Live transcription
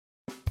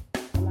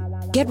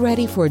Get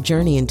ready for a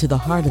journey into the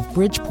heart of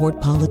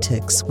Bridgeport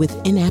politics with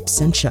In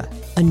Absentia,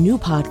 a new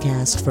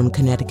podcast from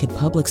Connecticut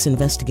Public's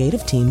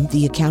investigative team,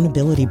 The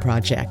Accountability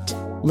Project.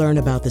 Learn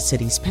about the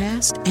city's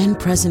past and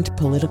present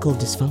political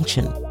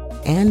dysfunction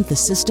and the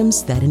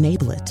systems that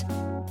enable it.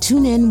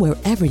 Tune in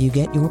wherever you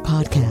get your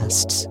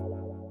podcasts.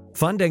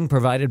 Funding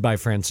provided by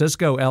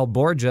Francisco L.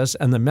 Borges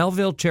and the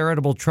Melville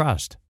Charitable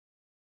Trust.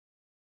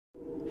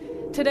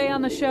 Today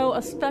on the show,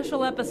 a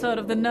special episode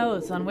of The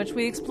Nose, on which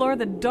we explore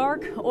the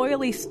dark,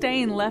 oily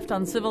stain left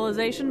on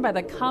civilization by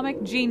the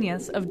comic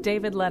genius of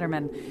David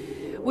Letterman.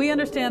 We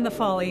understand the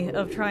folly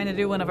of trying to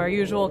do one of our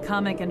usual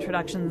comic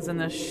introductions in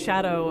the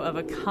shadow of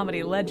a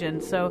comedy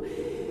legend, so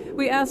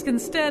we ask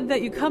instead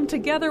that you come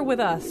together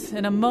with us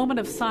in a moment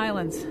of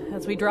silence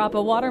as we drop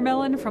a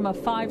watermelon from a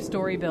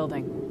 5-story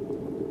building.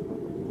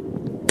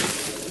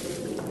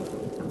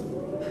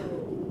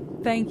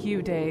 Thank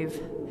you, Dave.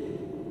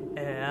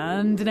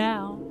 And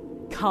now,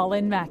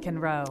 Colin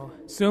McEnroe.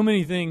 So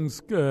many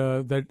things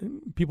that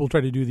people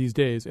try to do these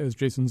days, as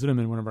Jason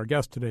Zinnemann, one of our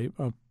guests today,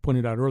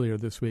 pointed out earlier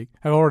this week,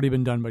 have already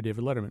been done by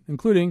David Letterman,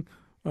 including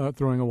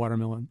throwing a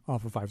watermelon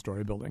off a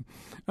 5-story building.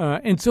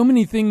 And so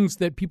many things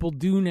that people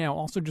do now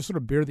also just sort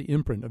of bear the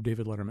imprint of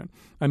David Letterman.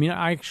 I mean,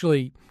 I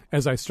actually,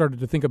 as I started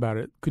to think about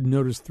it, could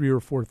notice 3 or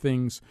 4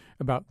 things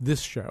about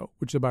this show,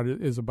 which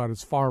is about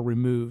as far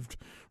removed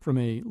from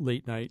a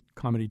late-night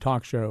comedy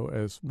talk show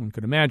as one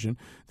could imagine,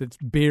 that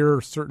bear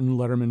certain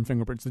Letterman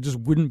fingerprints that just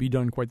wouldn't be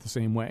done quite the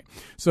same way.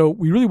 So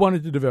we really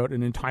wanted to devote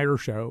an entire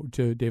show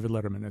to David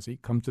Letterman as he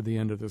comes to the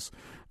end of this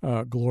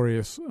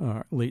glorious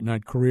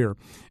late-night career.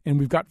 And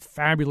we've got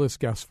fabulous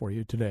guests for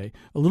you today.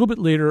 A little bit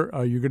later,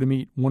 you're going to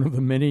meet one of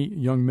the many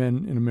young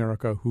men in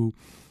America who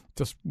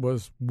just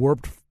was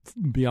warped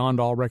beyond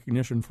all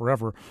recognition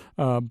forever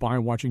by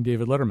watching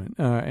David Letterman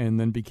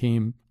and then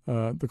became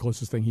the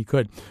closest thing he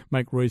could.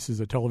 Mike Royce is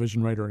a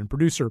television writer and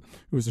producer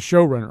who was a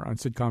showrunner on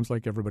sitcoms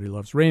like Everybody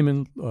Loves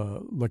Raymond,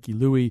 Lucky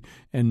Louie,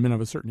 and Men of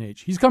a Certain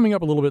Age. He's coming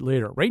up a little bit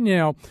later. Right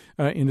now,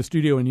 in the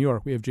studio in New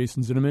York, we have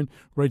Jason Zinnemann,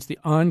 who writes the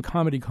On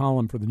Comedy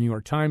column for the New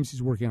York Times.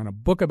 He's working on a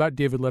book about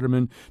David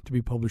Letterman to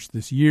be published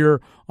this year.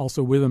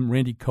 Also with him,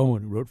 Randy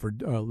Cohen, who wrote for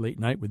Late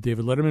Night with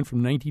David Letterman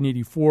from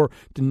 1984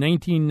 to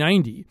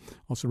 1990.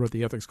 Also wrote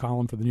the ethics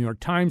column for the New York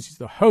Times. He's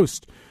the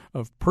host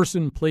of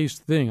Person, Place,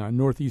 Thing on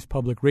Northeast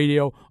Public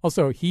Radio.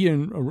 Also, he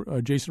and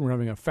Jason were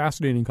having a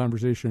fascinating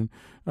conversation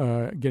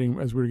as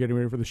we were getting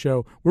ready for the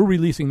show. We're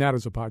releasing that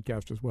as a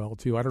podcast as well,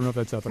 too. I don't know if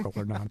that's ethical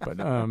or not, but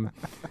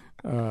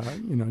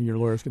your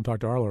lawyers can talk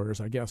to our lawyers,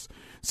 I guess.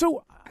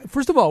 So,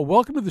 first of all,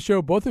 welcome to the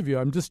show, both of you.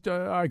 I'm just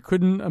I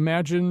couldn't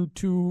imagine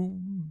 2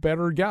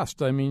 better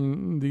guests. I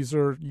mean,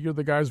 you're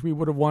the guys we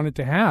would have wanted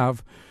to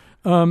have.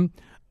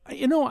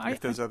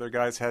 If those other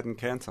guys hadn't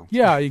canceled.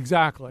 Yeah,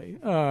 exactly.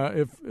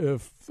 If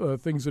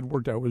things had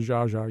worked out with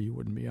Zsa Zsa, you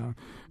wouldn't be on.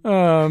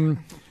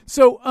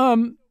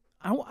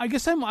 I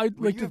guess I'd like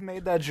Would you have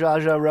made that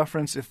Zsa Zsa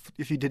reference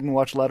if you didn't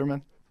watch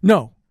Letterman?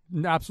 No,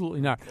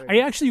 absolutely not. I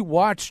actually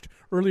watched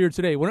earlier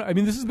today.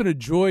 This has been a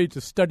joy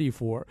to study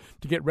for,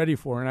 to get ready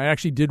for, and I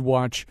actually did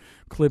watch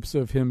clips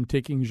of him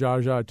taking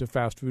Zsa Zsa to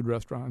fast food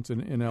restaurants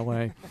in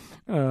L.A.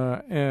 I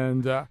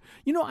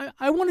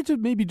wanted to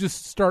maybe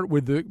just start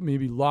with the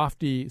maybe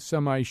lofty,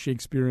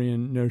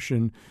 semi-Shakespearean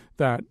notion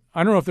that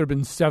I don't know if there have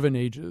been 7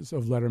 ages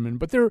of Letterman,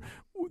 but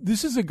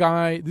this is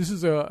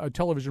a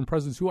television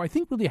presence who I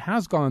think really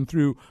has gone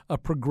through a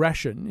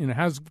progression and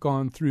has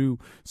gone through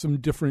some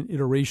different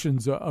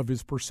iterations of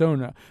his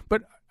persona.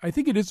 But I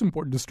think it is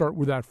important to start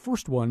with that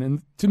first one.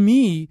 And to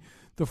me,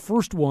 the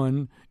first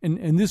one,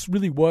 and this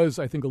really was,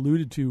 I think,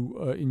 alluded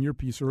to in your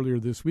piece earlier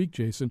this week,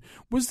 Jason,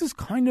 was this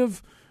kind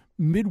of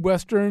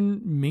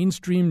Midwestern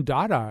mainstream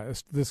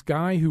Dadaist, this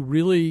guy who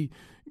really,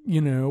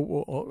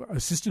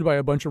 assisted by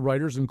a bunch of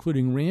writers,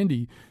 including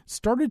Randy,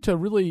 started to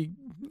really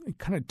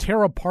kind of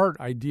tear apart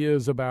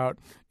ideas about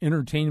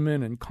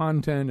entertainment and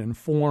content and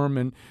form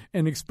and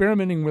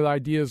experimenting with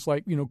ideas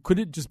like, could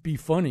it just be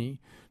funny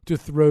to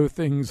throw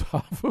things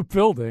off a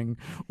building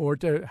or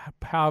to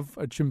have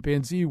a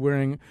chimpanzee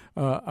wearing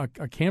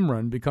a camera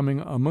and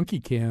becoming a monkey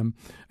cam?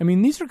 I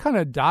mean, these are kind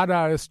of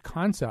Dadaist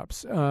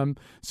concepts.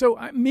 So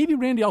maybe,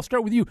 Randy, I'll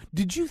start with you.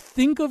 Did you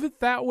think of it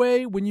that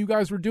way when you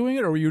guys were doing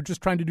it, or were you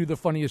just trying to do the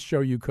funniest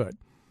show you could?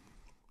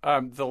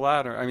 The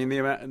latter. I mean,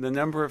 the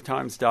number of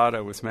times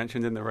Dada was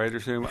mentioned in the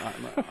writers' room,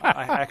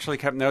 I actually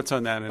kept notes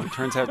on that, and it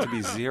turns out to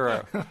be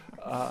 0.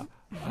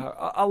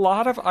 A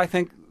lot of, I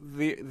think,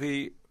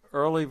 the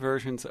early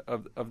versions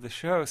of the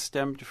show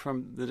stemmed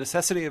from the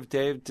necessity of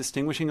Dave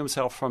distinguishing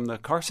himself from the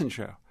Carson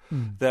show.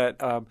 That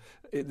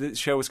the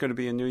show was going to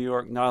be in New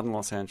York, not in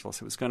Los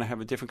Angeles. It was going to have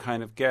a different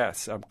kind of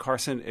guest.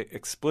 Carson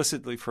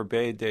explicitly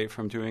forbade Dave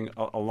from doing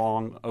a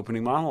long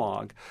opening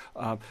monologue.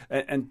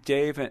 And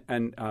Dave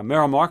and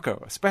Merrill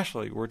Markoe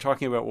especially were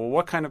talking about, well,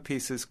 what kind of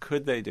pieces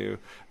could they do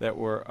that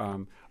were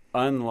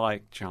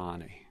unlike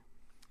Johnny?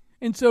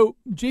 And so,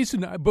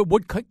 Jason, but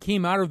what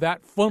came out of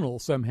that funnel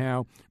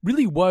somehow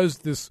really was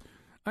this,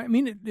 I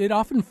mean, it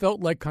often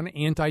felt like kind of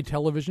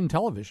anti-television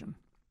television.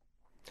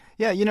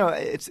 Yeah,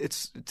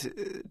 it's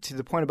to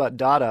the point about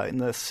Dada. In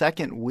the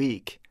second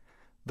week,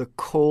 the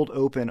cold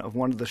open of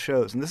one of the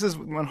shows, and this is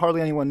when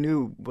hardly anyone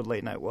knew what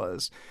late night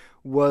was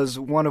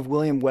one of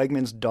William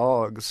Wegman's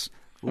dogs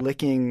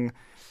licking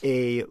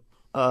a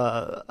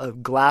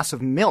glass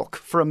of milk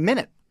for a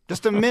minute.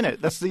 Just a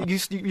minute. That's you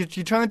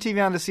turn the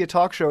TV on to see a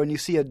talk show and you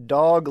see a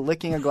dog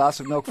licking a glass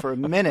of milk for a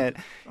minute.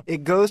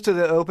 It goes to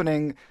the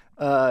opening,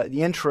 the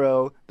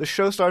intro. The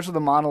show starts with a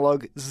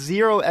monologue,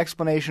 zero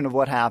explanation of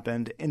what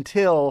happened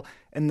until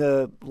in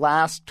the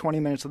last 20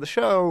 minutes of the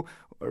show,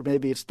 or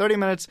maybe it's 30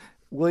 minutes,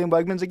 William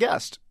Wegman's a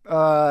guest.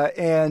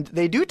 And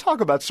they do talk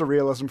about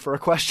surrealism for a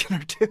question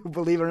or two,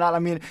 believe it or not. I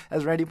mean,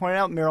 as Randy pointed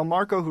out, Merrill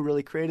Markoe, who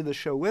really created the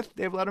show with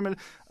Dave Letterman,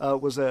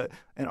 was an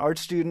art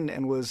student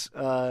and was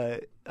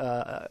an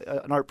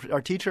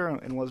art teacher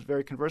and was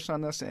very conversant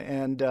on this.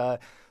 And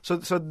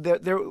so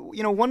there,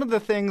 one of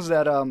the things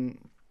that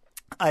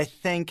I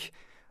think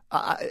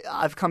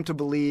I've come to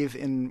believe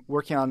in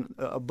working on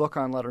a book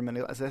on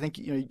Letterman is I think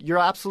you're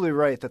absolutely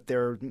right that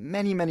there are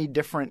many, many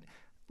different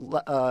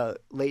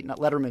late night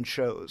Letterman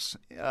shows,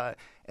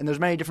 and there's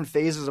many different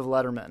phases of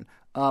Letterman,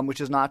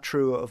 which is not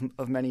true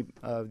of many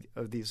of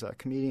these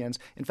comedians.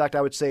 In fact,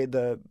 I would say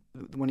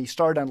when he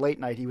started on late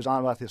night, he was on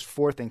about his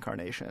fourth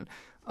incarnation.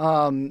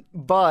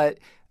 But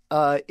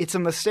it's a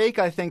mistake,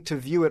 I think, to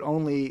view it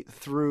only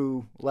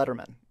through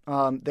Letterman.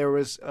 There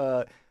was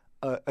a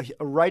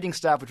writing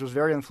staff which was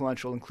very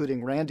influential,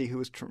 including Randy, who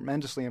was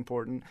tremendously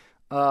important.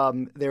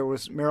 There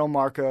was Merrill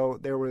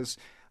Markoe. There was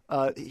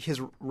his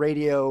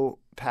radio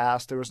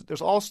past. There was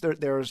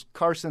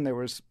Carson. There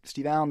was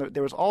Steve Allen.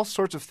 There was all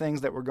sorts of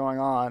things that were going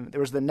on. There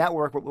was the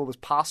network, what was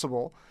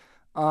possible,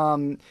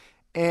 and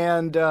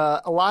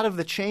a lot of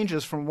the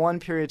changes from one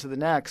period to the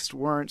next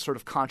weren't sort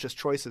of conscious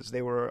choices.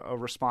 They were a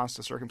response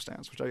to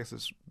circumstance, which I guess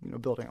is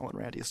building on what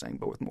Randy is saying,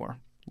 but with more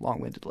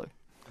long-windedly.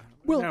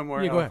 Well, no,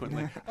 more go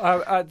eloquently.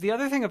 The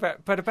other thing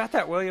about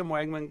that William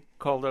Wegman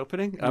cold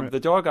opening, the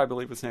dog I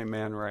believe was named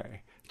Man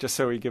Ray, just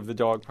so we give the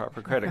dog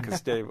proper credit because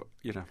Dave,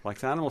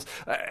 likes animals.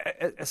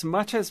 As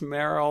much as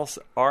Merrill's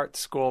art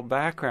school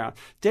background,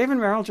 Dave and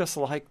Merrill just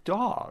like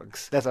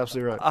dogs. That's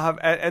absolutely right.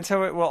 And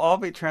so it will all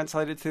be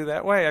translated through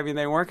that way. I mean,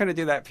 they weren't going to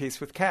do that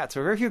piece with cats.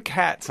 There were very few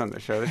cats on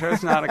the show. The show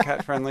is not a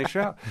cat-friendly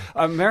show.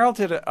 Merrill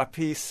did a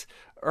piece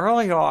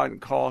early on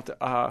called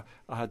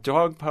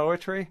Dog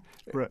Poetry.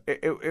 Right.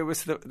 It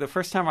was the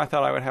first time I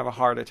thought I would have a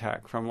heart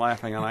attack from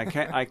laughing, and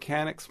I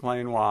can't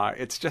explain why.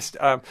 It's just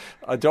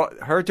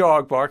her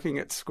dog barking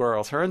at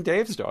squirrels, her and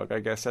Dave's dog,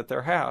 I guess, at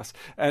their house,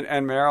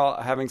 and Merrill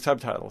having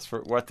subtitles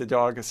for what the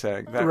dog is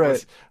saying. That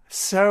was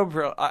so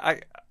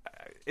brilliant.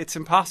 It's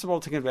impossible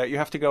to convey. You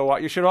have to go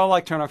watch. You should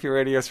all turn off your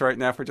radios right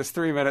now for just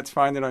 3 minutes.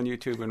 Find it on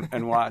YouTube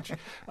and watch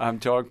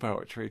Dog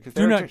Poetry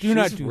because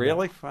she's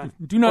really fun.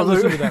 Do not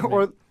listen to that.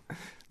 Or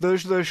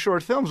those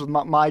short films with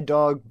My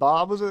Dog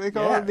Bob, was what they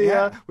call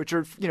it, which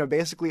are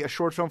basically a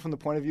short film from the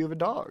point of view of a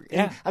dog.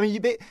 Yeah.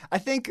 And, I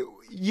think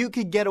you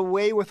could get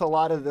away with a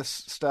lot of this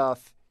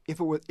stuff if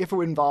it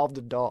involved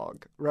a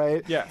dog,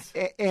 right? Yes.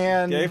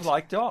 And Dave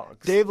liked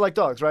dogs. Dave liked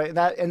dogs, right?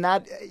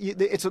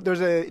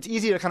 It's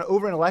easy to kind of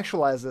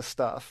over-intellectualize this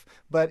stuff,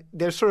 but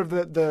there's sort of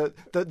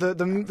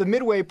the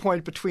midway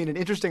point between an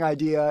interesting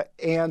idea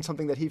and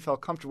something that he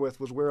felt comfortable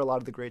with was where a lot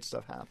of the great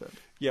stuff happened.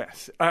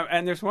 Yes,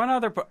 and there's one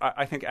other,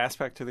 I think,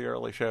 aspect to the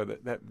early show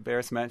that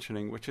bears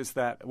mentioning, which is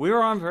that we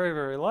were on very,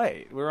 very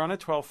late. We were on at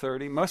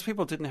 12:30. Most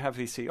people didn't have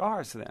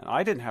VCRs then.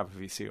 I didn't have a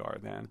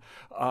VCR then.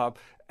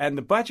 And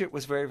the budget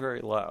was very,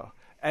 very low.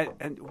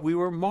 And we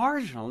were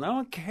marginal. No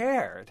one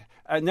cared.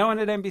 No one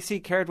at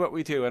NBC cared what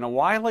we do. And a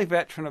wily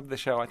veteran of the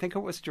show, I think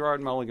it was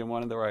Gerard Mulligan,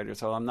 one of the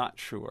writers, although I'm not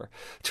sure,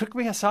 took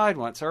me aside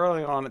once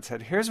early on and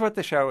said, here's what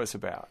the show is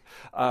about.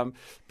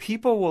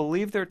 People will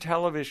leave their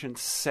television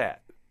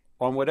set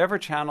on whatever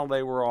channel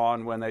they were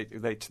on when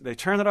they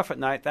turn it off at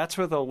night. That's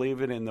where they'll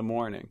leave it in the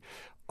morning.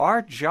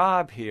 Our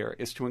job here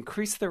is to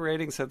increase the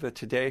ratings of the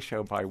Today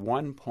Show by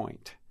 1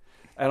 point.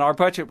 And our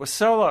budget was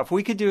so low. If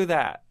we could do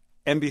that,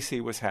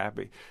 NBC was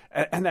happy.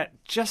 And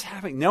that just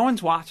happening. No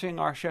one's watching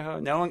our show.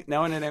 No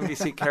one at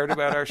NBC cared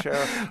about our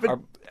show.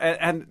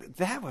 And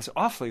that was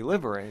awfully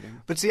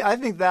liberating. But see, I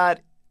think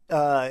that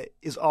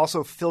is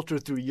also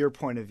filtered through your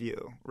point of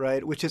view,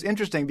 right? Which is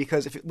interesting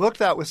because if you looked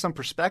at with some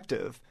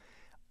perspective,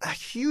 a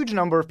huge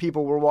number of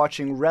people were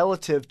watching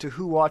relative to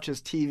who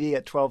watches TV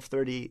at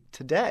 12:30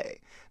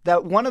 today.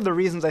 That one of the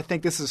reasons I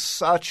think this is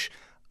such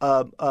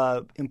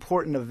an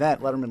important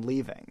event, Letterman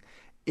leaving,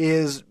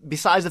 is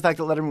besides the fact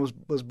that Letterman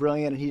was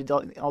brilliant and he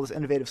did all this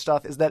innovative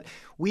stuff, is that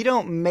we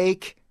don't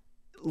make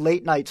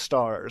late night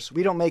stars.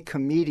 We don't make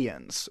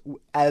comedians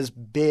as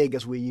big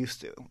as we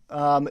used to.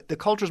 The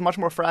culture is much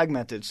more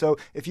fragmented. So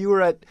if you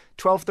were at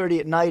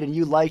 12:30 at night and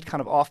you liked kind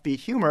of offbeat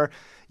humor,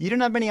 you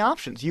didn't have many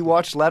options. You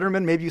watched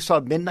Letterman, maybe you saw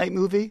a Midnight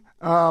Movie,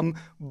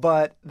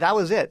 but that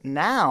was it.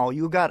 Now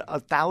you've got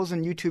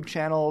 1,000 YouTube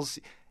channels.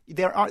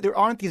 There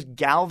aren't these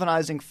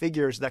galvanizing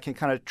figures that can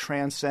kind of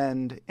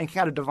transcend and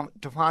kind of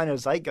define a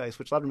zeitgeist,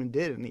 which Letterman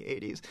did in the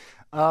 80s.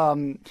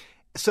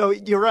 So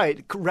you're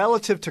right.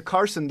 Relative to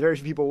Carson, very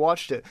few people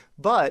watched it.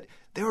 But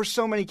there were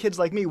so many kids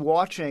like me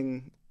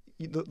watching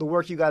the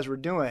work you guys were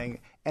doing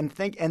and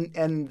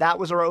that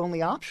was our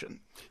only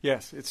option.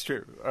 Yes, it's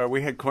true.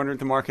 We had cornered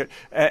the market,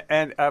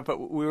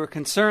 but we were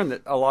concerned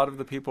that a lot of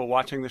the people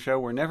watching the show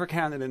were never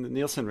counted in the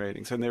Nielsen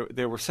ratings, and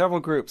there were several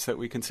groups that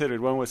we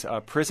considered. One was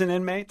prison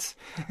inmates.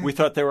 We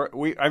thought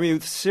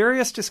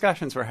serious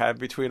discussions were had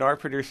between our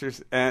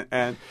producers and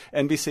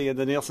NBC and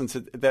the Nielsens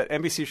that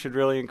NBC should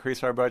really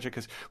increase our budget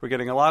because we're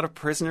getting a lot of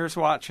prisoners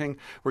watching.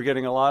 We're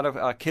getting a lot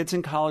of kids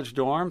in college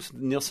dorms.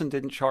 Nielsen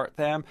didn't chart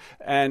them,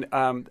 and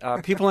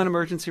people in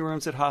emergency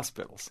rooms at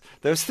hospitals.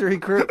 Those three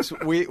groups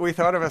we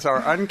thought of as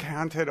our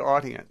uncounted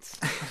audience.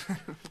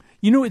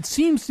 It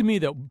seems to me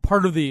that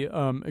part of the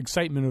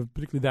excitement of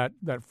particularly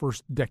that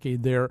first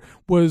decade there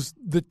was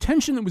the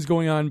tension that was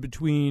going on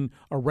between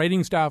a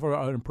writing staff or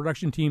a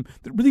production team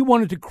that really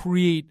wanted to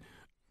create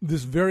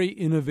this very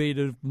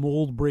innovative,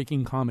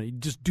 mold-breaking comedy.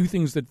 Just do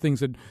things that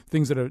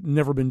have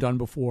never been done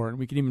before, and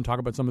we can even talk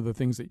about some of the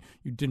things that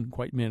you didn't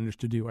quite manage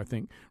to do. I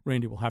think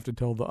Randy will have to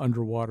tell the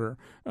underwater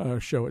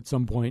show at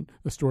some point,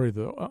 the story of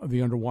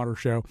the underwater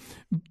show.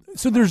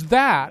 So there's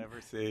that, never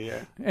see,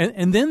 yeah.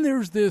 And then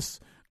there's this.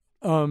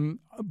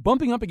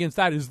 Bumping up against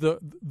that is the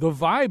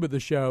vibe of the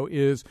show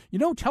is,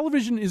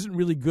 television isn't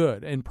really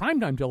good, and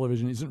primetime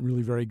television isn't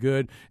really very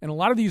good, and a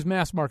lot of these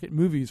mass market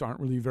movies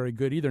aren't really very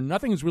good either.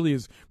 Nothing is really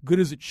as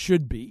good as it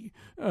should be,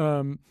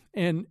 and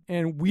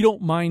we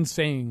don't mind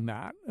saying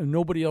that, and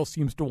nobody else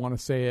seems to want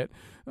to say it,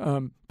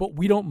 but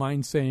we don't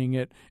mind saying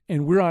it,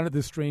 and we're on at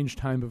this strange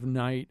time of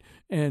night,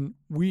 and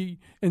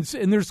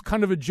there's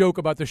kind of a joke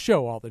about the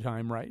show all the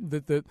time, right?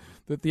 That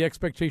the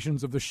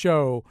expectations of the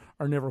show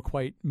are never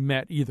quite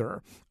met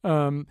either.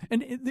 And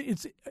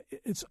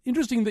it's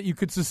interesting that you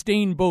could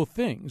sustain both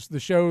things. The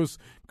show's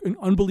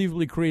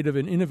unbelievably creative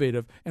and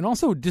innovative, and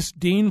also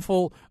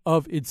disdainful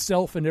of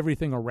itself and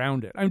everything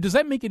around it. I mean, does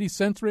that make any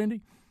sense,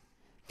 Randy?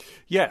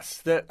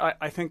 Yes,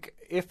 I think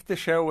if the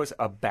show was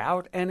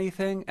about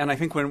anything, and I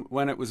think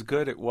when it was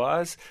good,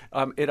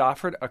 it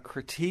offered a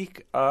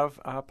critique of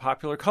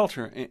popular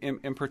culture,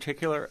 in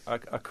particular,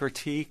 a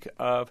critique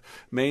of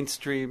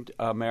mainstream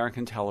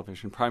American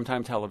television,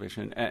 primetime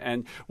television.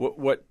 And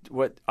what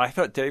I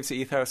thought Dave's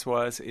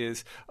ethos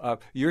is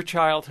your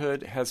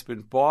childhood has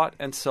been bought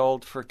and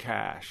sold for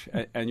cash,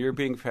 and you're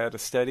being fed a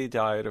steady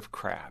diet of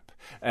crap.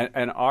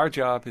 And our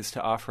job is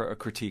to offer a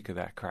critique of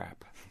that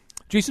crap.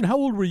 Jason, how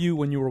old were you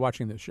when you were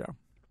watching this show,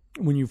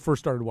 when you first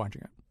started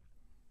watching it?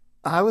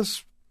 I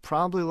was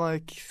probably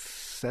like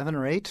 7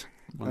 or 8.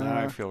 Well, now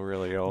I feel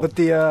really old.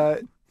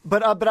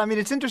 But I mean,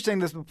 it's interesting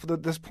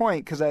this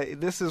point because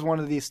this is one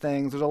of these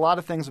things. There's a lot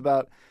of things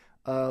about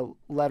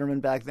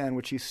Letterman back then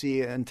which you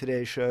see in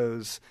today's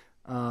shows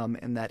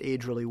and that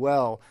age really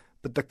well.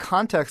 But the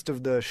context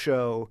of the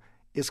show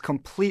is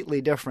completely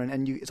different,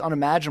 and it's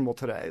unimaginable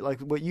today.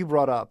 Like what you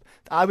brought up,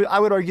 I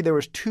would argue there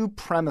was 2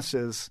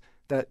 premises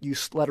that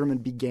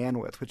Letterman began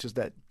with, which is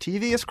that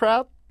TV is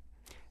crap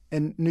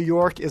and New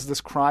York is this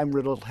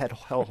crime-riddled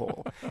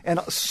hellhole. And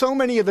so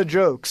many of the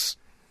jokes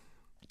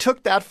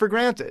took that for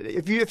granted.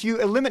 If you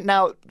eliminate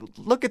now,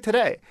 look at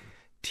today.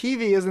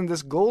 TV is in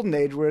this golden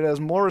age where it has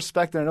more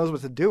respect than it knows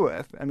what to do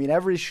with. I mean,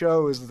 every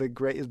show is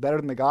better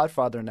than The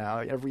Godfather now.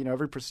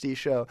 Every prestige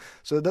show.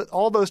 So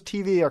all those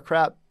TV or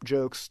crap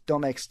jokes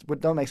don't make sense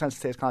in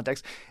today's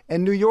context.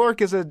 And New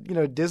York is a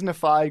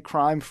Disney-fied,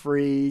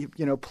 crime-free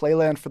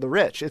playland for the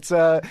rich.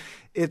 So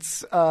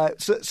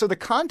the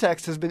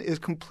context is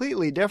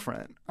completely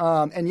different.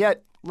 And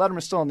yet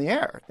Letterman's still in the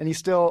air, and he's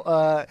still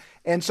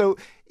and so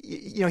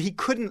he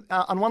couldn't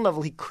on one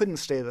level he couldn't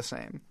stay the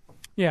same.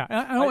 Yeah,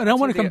 I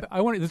want to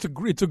come.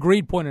 It's a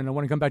great point, and I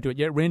want to come back to it.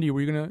 Yeah, Randy,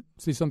 were you going to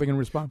say something in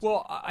response?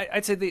 Well,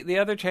 I'd say the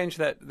other change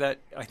that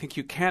I think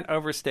you can't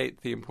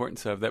overstate the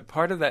importance of, that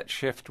part of that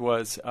shift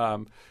was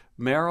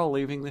Meryl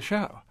leaving the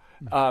show.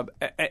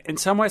 In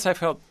some ways, I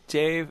felt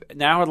Dave,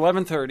 now at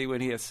 11:30,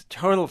 when he has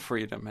total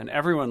freedom and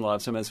everyone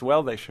loves him, as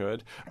well they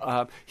should,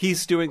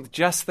 he's doing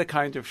just the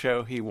kind of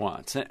show he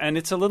wants. And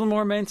it's a little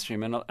more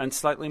mainstream and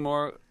slightly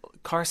more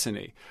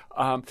Carson-y.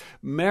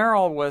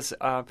 Meryl was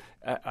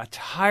a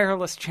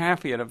tireless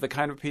champion of the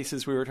kind of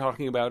pieces we were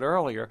talking about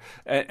earlier.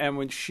 And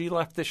when she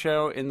left the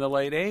show in the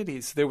late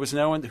 80s, there was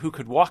no one who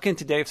could walk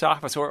into Dave's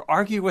office or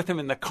argue with him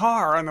in the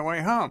car on the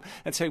way home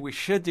and say, we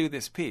should do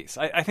this piece.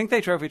 I think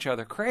they drove each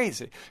other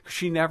crazy.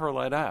 She never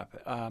let up.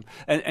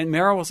 And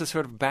Meryl was a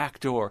sort of back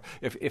door.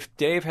 If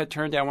Dave had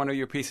turned down one of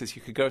your pieces,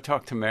 you could go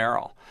talk to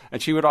Meryl.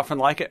 And she would often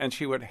like it, and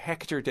she would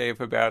hector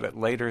Dave about it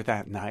later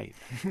that night.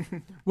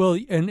 Well,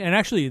 and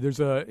actually, there's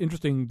an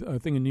interesting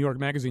thing in New York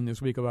Magazine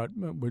this week about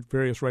with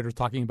various writers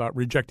talking about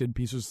rejected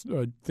pieces,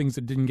 things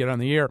that didn't get on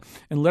the air.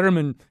 And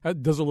Letterman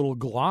does a little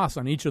gloss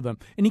on each of them.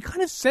 And he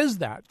kind of says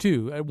that,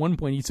 too. At one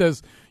point, he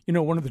says,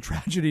 one of the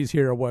tragedies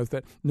here was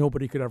that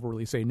nobody could ever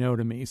really say no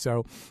to me.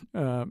 So,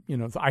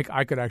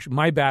 I could actually,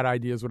 my bad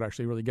ideas would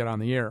actually really get on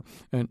the air,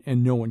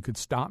 and no one could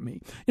stop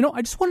me.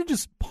 I just want to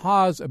just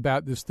pause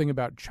about this thing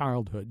about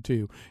childhood,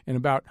 too, and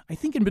about, I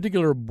think in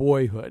particular,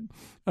 boyhood.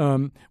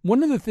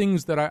 One of the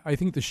things that I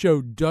think the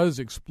show does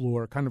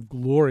explore kind of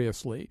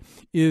gloriously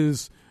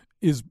is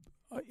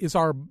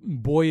our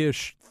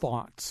boyish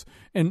thoughts.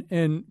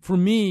 And for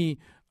me,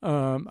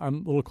 I'm a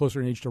little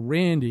closer in age to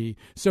Randy.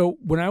 So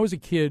when I was a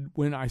kid,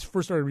 when I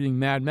first started reading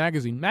Mad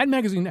Magazine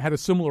had a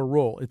similar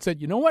role. It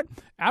said, you know what?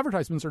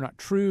 Advertisements are not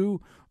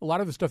true. A lot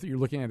of the stuff that you're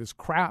looking at is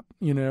crap,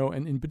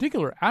 and in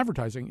particular,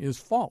 advertising is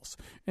false.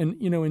 And,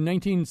 in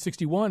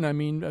 1961, I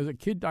mean, as a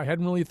kid, I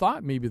hadn't really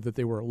thought maybe that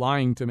they were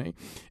lying to me.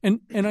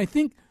 And I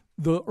think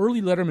the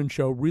early Letterman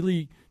show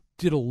really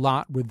did a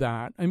lot with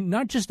that. I mean,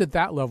 not just at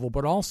that level,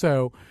 but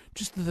also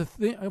just the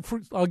thing.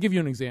 I'll give you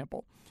an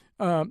example.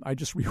 I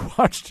just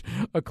rewatched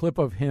a clip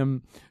of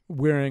him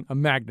wearing a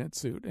magnet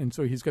suit. And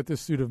so he's got this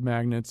suit of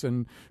magnets,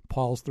 and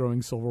Paul's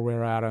throwing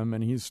silverware at him,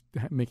 and he's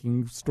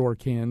making store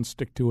cans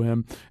stick to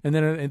him. And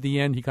then at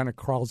the end, he kind of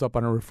crawls up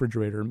on a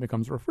refrigerator and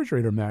becomes a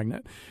refrigerator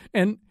magnet.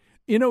 And,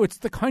 it's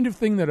the kind of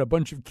thing that a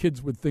bunch of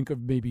kids would think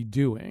of maybe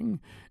doing.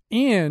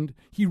 And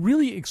he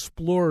really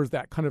explores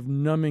that kind of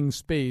numbing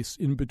space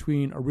in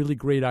between a really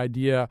great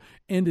idea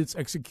and its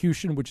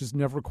execution, which is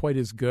never quite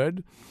as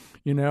good.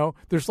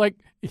 There's like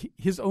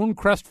his own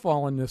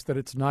crestfallenness that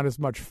it's not as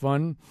much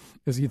fun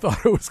as he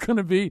thought it was going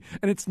to be,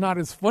 and it's not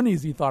as funny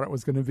as he thought it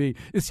was going to be.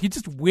 He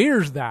just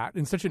wears that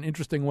in such an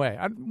interesting way.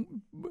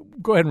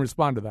 Go ahead and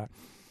respond to that.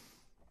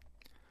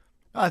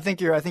 I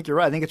think you're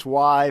right. I think it's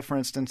why, for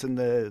instance, in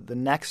the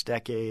next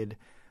decade,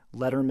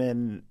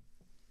 Letterman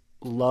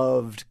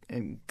loved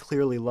and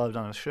clearly loved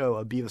on his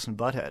show Beavis and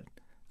Butthead.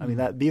 I mean,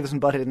 that Beavis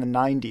and Butthead in the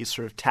 90s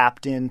sort of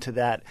tapped into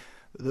that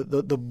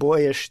the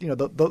boyish,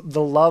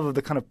 the love of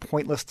the kind of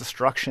pointless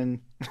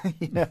destruction,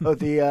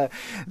 the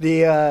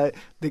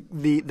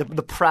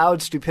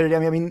proud stupidity.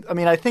 I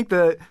mean, I think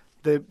the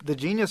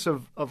genius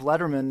of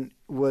Letterman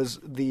was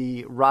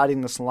the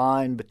riding this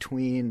line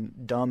between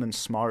dumb and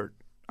smart,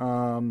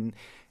 and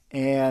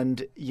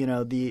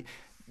the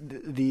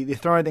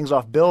throwing things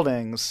off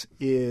buildings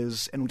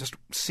and just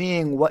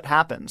seeing what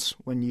happens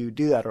when you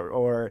do that,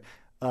 or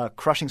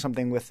crushing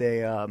something with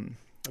the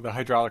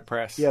hydraulic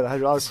press. Yeah, the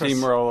hydraulic press.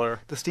 Steamroller.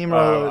 The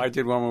steamroller. I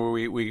did one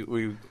where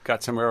we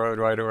got some railroad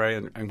right away,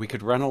 and we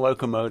could run a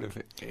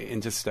locomotive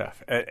into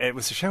stuff. It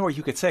was a show where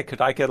you could say,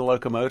 "Could I get a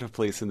locomotive,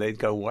 please?" And they'd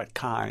go, "What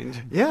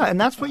kind?" Yeah, and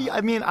that's what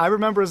I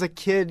remember as a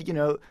kid,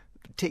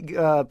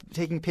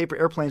 taking paper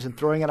airplanes and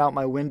throwing it out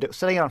my window,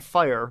 setting it on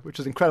fire, which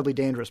is incredibly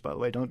dangerous, by the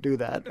way. Don't do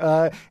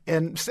that.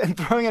 And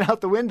throwing it out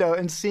the window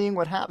and seeing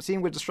what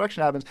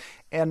destruction happens.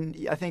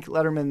 And I think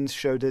Letterman's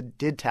show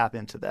did tap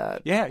into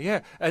that. Yeah.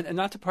 And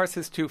not to parse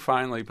this too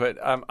finely, but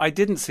I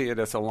didn't see it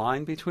as a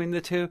line between the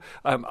two.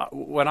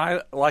 When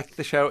I liked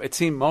the show, it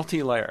seemed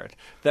multi-layered.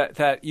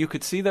 That you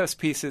could see those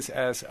pieces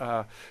as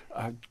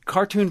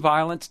cartoon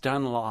violence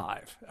done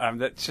live.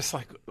 That's just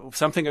like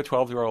something a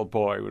 12-year-old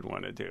boy would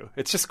want to do.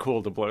 It's just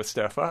cool to blow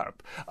stuff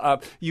up.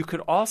 You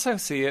could also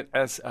see it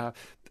as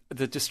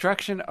the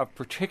destruction of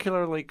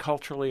particularly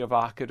culturally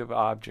evocative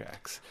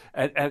objects.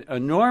 And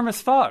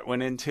enormous thought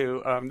went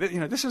into,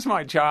 this is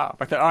my job.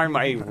 I'm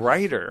a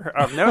writer.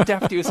 No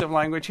deft use of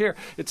language here.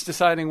 It's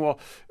deciding, well,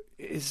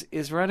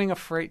 is running a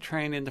freight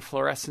train into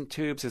fluorescent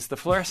tubes, is the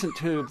fluorescent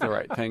tube the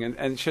right thing?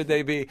 And should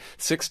they be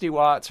 60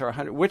 watts or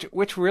 100?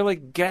 Which really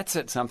gets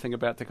at something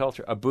about the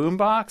culture? A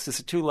boombox? Is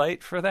it too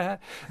late for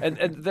that? And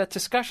that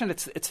discussion,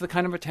 it's the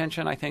kind of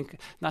attention, I think,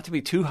 not to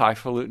be too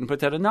highfalutin,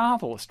 but that a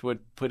novelist would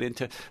put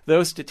into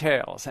those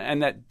details.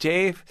 And that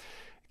Dave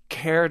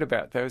cared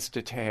about those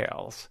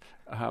details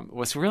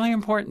was really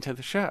important to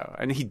the show.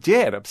 And he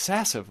did,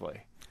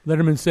 obsessively.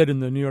 Letterman said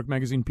in the New York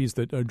Magazine piece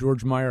that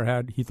George Meyer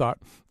had, he thought,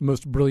 the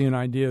most brilliant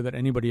idea that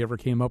anybody ever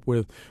came up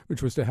with,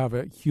 which was to have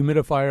a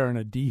humidifier and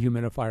a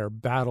dehumidifier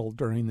battle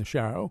during the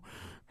show.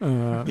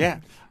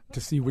 To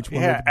see which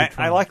one would be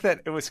I like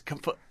that it was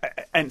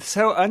and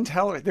so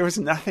untelevision. There was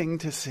nothing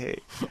to see.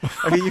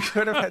 I mean, you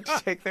could have had to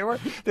take. There are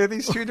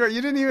these two doors.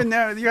 You didn't even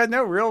know. You had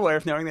no real way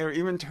of knowing they were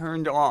even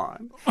turned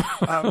on.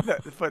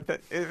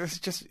 It was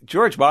just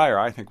George Meyer.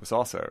 I think was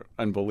also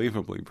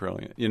unbelievably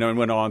brilliant. And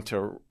went on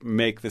to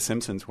make The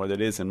Simpsons what it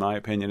is, in my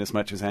opinion, as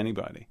much as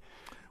anybody.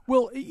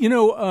 Well,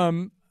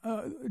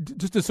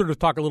 just to sort of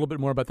talk a little bit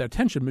more about that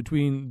tension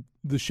between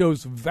the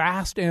show's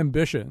vast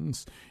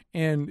ambitions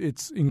and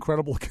its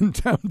incredible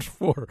contempt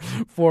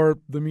for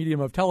the medium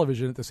of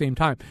television at the same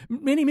time.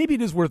 Maybe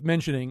it is worth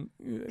mentioning,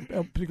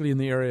 particularly in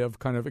the area of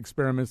kind of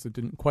experiments that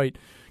didn't quite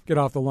get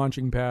off the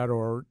launching pad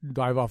or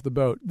dive off the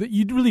boat, that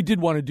you really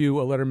did want to do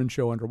a Letterman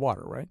show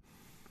underwater, right?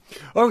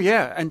 Oh,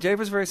 yeah. And Dave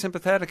was very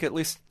sympathetic, at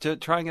least to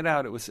trying it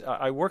out. It was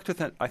I worked with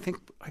it. I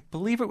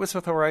believe it was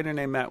with a writer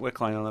named Matt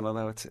Wickline,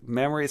 although its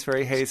memory is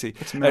very hazy.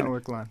 It's Matt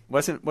Wickline.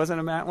 Wasn't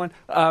a Matt one?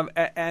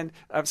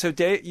 So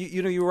Dave,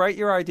 you write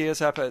your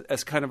ideas up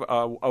as kind of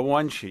a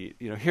one sheet.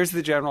 Here's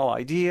the general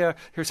idea.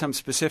 Here's some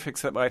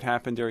specifics that might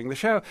happen during the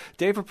show.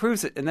 Dave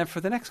approves it. And then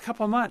for the next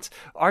couple of months,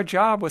 our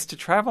job was to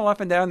travel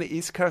up and down the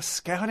East Coast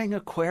scouting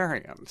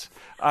aquariums.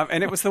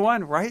 And it was the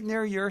one right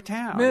near your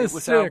town.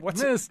 Mystic.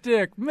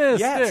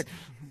 Yes.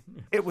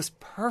 It was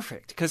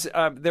perfect because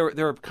there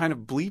were kind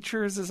of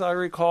bleachers, as I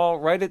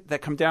recall,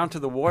 that come down to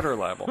the water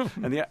level.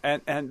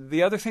 and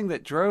the other thing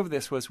that drove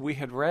this was we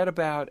had read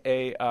about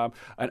an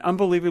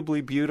unbelievably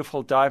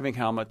beautiful diving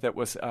helmet that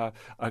was a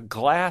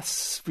glass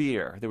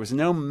sphere. There was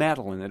no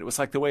metal in it. It was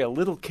like the way a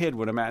little kid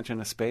would imagine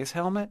a space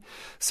helmet.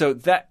 So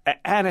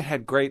and it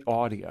had great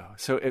audio.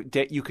 So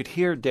you could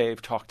hear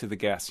Dave talk to the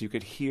guests. You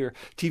could hear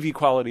TV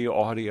quality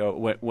audio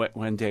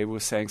when Dave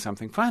was saying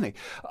something funny.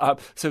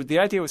 So the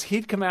idea was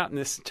he'd come out in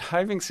this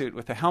diving suit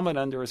with the helmet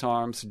under his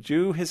arms,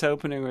 do his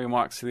opening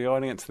remarks to the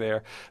audience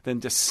there, then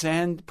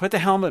descend, put the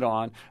helmet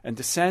on, and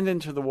descend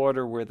into the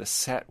water where the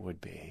set would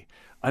be.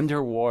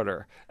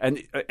 Underwater.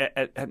 And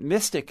at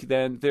Mystic,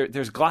 then,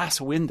 there's glass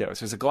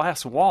windows. There's a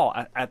glass wall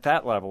at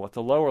that level, at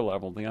the lower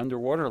level, the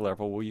underwater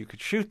level, where you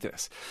could shoot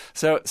this.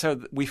 So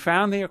we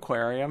found the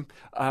aquarium.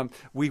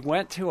 We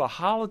went to a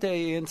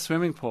Holiday Inn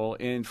swimming pool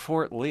in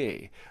Fort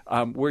Lee,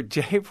 where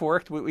Dave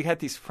worked. We had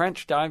these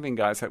French diving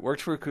guys that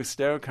worked for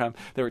Cousteau come.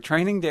 They were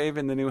training Dave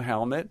in the new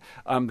helmet.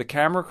 The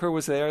camera crew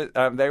was there.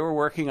 They were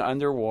working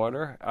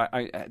underwater.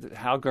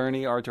 Hal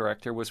Gurney, our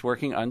director, was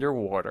working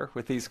underwater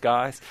with these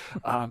guys.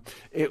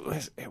 It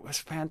was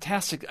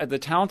fantastic. The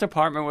talent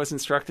department was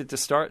instructed to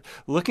start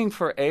looking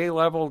for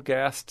A-level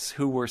guests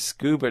who were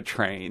scuba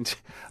trained,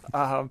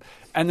 and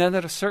then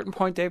at a certain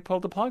point, Dave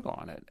pulled the plug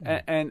on it.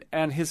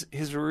 And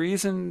his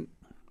reason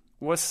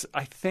was,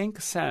 I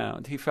think,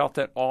 sound. He felt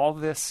that all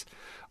this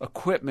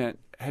equipment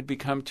had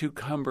become too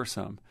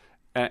cumbersome.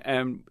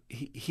 And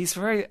he's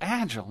very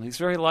agile. He's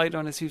very light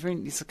on his feet.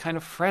 He's a kind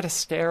of Fred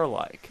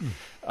Astaire-like.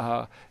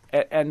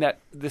 And that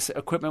this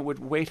equipment would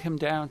weight him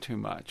down too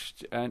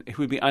much, and he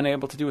would be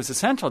unable to do his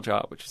essential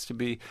job, which is to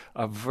be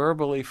a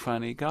verbally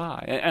funny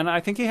guy. And I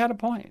think he had a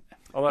point.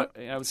 Although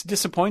it was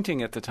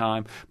disappointing at the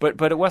time,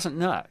 but it wasn't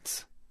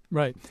nuts.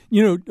 Right.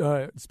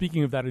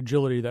 Speaking of that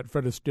agility, that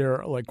Fred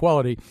Astaire-like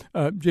quality,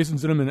 Jason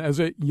Zinoman, as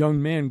a young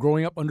man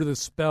growing up under the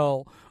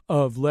spell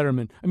of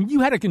Letterman, I mean,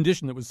 you had a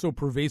condition that was so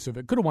pervasive,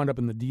 it could have wound up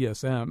in the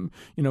DSM,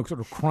 sort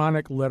of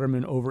chronic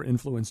Letterman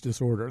over-influence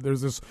disorder.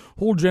 There's this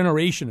whole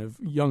generation of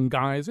young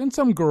guys and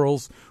some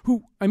girls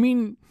who, I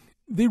mean,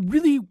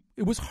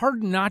 it was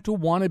hard not to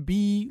want to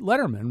be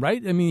Letterman,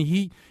 right? I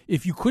mean,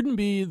 if you couldn't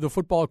be the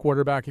football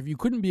quarterback, if you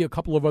couldn't be a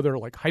couple of other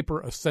like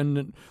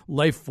hyper-ascendant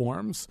life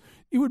forms,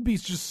 it would be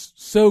just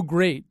so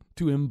great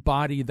to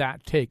embody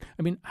that take.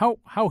 I mean, how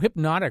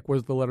hypnotic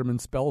was the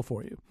Letterman spell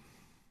for you?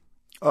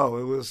 Oh,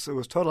 it was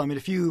total. I mean,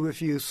 if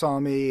you saw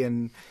me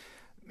in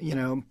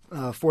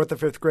fourth or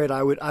fifth grade,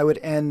 I would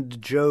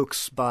end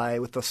jokes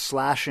with the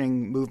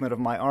slashing movement of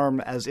my arm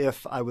as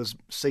if I was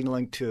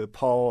signaling to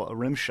Paul a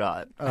rim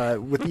shot.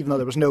 Even though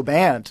there was no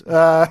band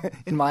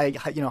in my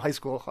high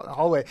school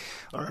hallway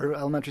or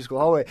elementary school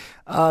hallway,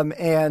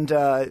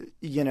 the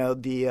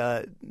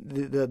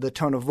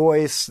tone of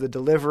voice, the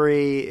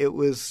delivery, it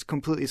was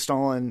completely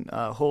stolen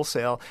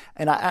wholesale.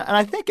 And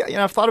I think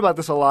I've thought about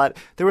this a lot.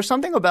 There was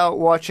something about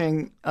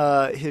watching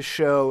his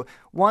show.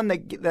 One,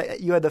 that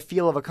you had the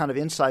feel of a kind of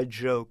inside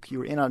joke. You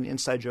were in on an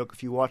inside joke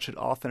if you watch it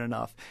often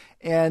enough.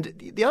 And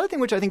the other thing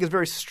which I think is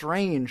very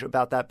strange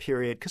about that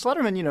period, because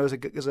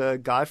Letterman, is a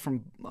guy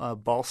from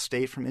Ball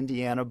State, from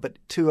Indiana, but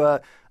to a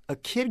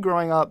kid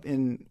growing up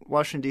in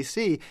Washington,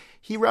 D.C.,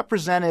 he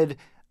represented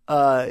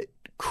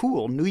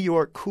cool, New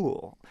York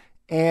cool.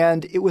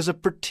 And it was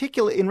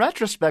in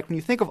retrospect, when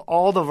you think of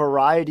all the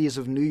varieties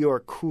of New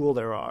York cool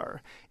there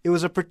are, it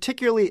was a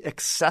particularly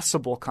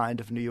accessible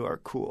kind of New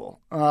York cool.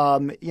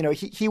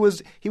 He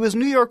was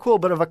New York cool,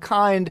 but of a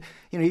kind,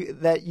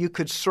 that you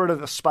could sort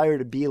of aspire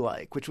to be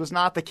like, which was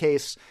not the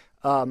case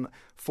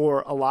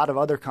for a lot of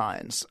other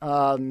kinds.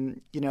 I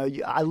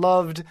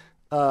loved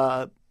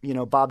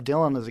Bob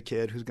Dylan as a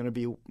kid, who's going to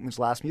be his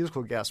last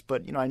musical guest,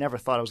 but I never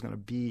thought I was going to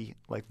be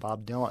like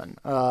Bob Dylan.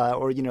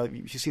 Or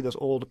if you see those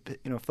old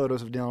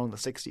photos of Dylan in the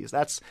 '60s,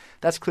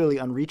 that's clearly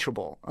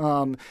unreachable.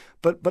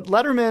 But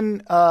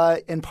Letterman,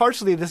 and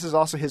partially this is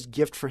also his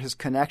gift for his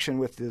connection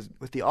with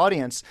the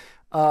audience.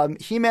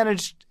 He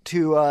managed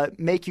to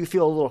make you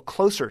feel a little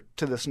closer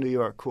to this New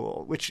York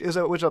cool, which is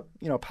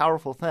a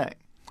powerful thing.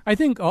 I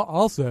think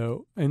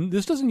also, and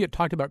this doesn't get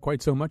talked about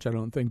quite so much, I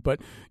don't think, but,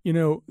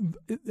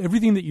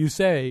 everything that you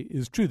say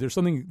is true. There's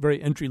something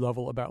very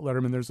entry-level about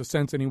Letterman. There's a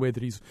sense, anyway,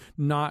 that he's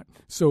not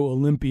so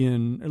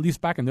Olympian, at least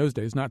back in those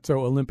days, not so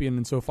Olympian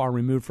and so far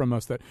removed from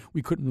us that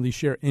we couldn't really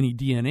share any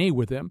DNA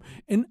with him.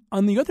 And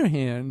on the other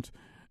hand,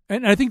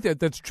 and I think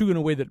that's true in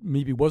a way that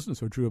maybe wasn't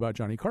so true about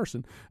Johnny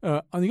Carson.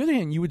 On the other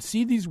hand, you would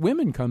see these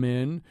women come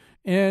in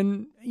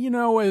and,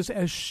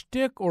 as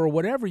shtick or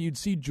whatever, you'd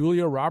see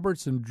Julia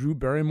Roberts and Drew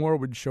Barrymore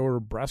would show her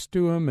breast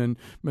to him, and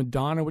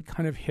Madonna would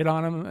kind of hit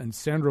on him, and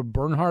Sandra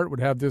Bernhardt would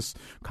have this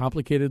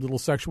complicated little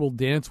sexual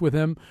dance with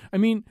him. I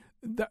mean,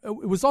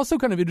 it was also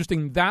kind of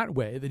interesting that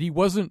way, that he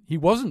wasn't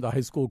the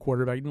high school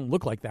quarterback. He didn't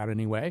look like that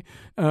anyway.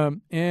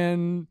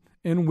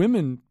 And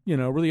women,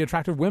 really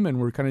attractive women,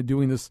 were kind of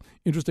doing this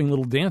interesting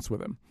little dance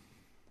with him.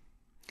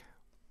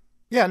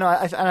 Yeah, no,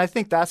 and I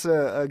think that's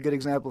a good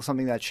example of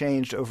something that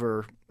changed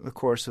over the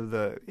course of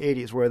the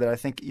 80s, where that I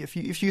think if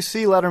you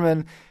see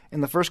Letterman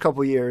in the first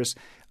couple of years,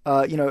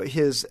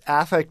 his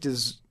affect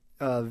is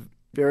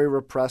very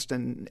repressed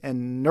and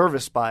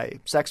nervous by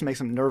sex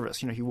makes him nervous.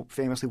 He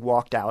famously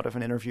walked out of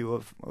an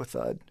interview with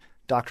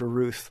Dr.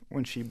 Ruth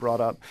when she brought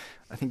up,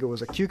 I think it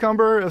was a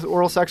cucumber,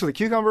 oral sex with a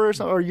cucumber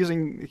or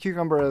using a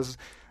cucumber as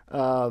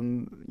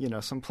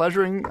some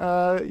pleasuring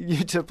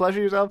to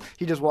pleasure yourself.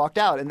 He just walked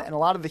out, and a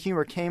lot of the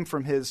humor came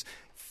from his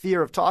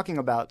fear of talking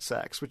about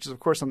sex, which is of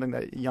course something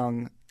that a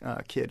young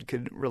kid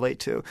could relate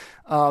to.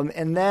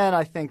 And then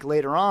I think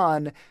later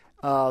on,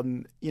 he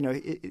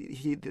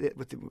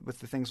with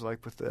the things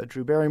like with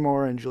Drew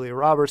Barrymore and Julia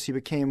Roberts, he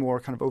became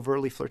more kind of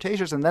overtly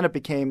flirtatious, and then it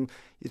became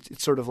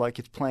it's sort of like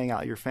it's playing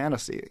out your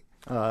fantasy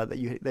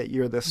that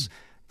you're this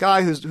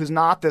guy who's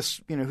not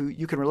this, who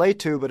you can relate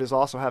to, but is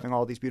also having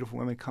all these beautiful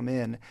women come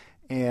in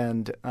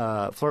and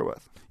flirt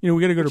with. We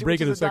got to go to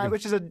break in a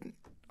second.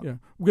 Yeah,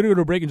 we're going to go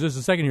to a break in just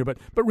a second here. But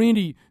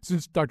Randy,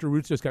 since Dr.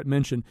 Ruth just got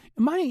mentioned,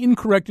 am I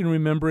incorrect in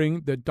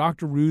remembering that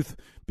Dr. Ruth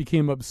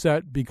became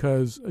upset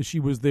because she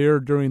was there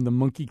during the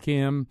monkey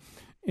cam?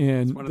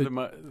 And it's one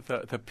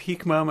of the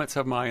peak moments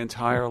of my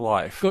entire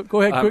life.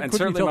 Go ahead, and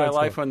certainly my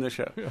life on the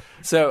show. Yeah.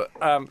 So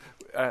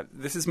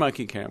this is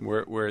Monkey Cam,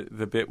 where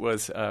the bit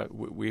was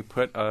we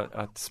put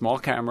a small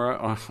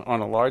camera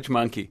on a large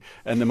monkey,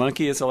 and the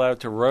monkey is allowed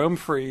to roam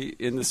free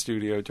in the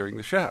studio during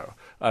the show.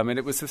 And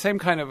it was the same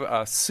kind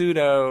of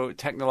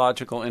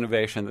pseudo-technological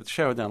innovation that the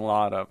show had done a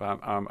lot of.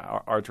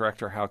 Our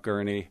director, Hal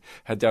Gurney,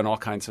 had done all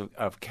kinds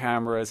of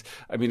cameras.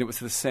 I mean, it was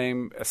the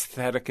same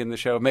aesthetic in the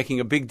show, making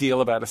a big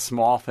deal about a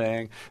small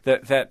thing.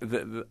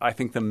 I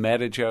think the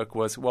meta joke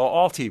was, well,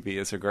 all TV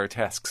is a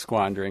grotesque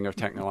squandering of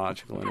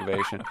technological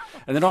innovation.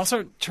 And then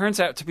also turns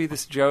out to be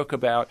this joke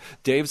about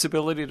Dave's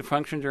ability to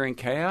function during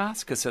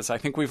chaos, because as I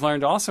think we've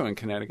learned also in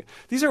Connecticut,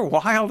 these are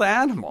wild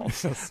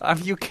animals.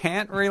 You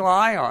can't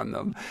rely on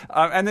them.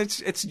 And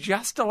it's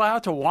just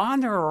allowed to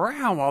wander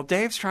around while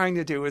Dave's trying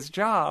to do his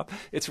job.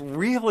 It's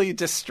really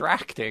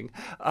distracting.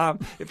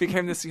 It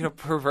became this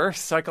perverse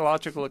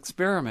psychological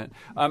experiment.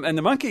 And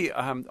the monkey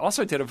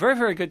also did a very,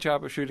 very good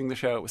job of shooting the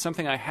show. It was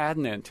something I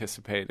hadn't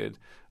anticipated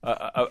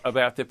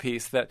about the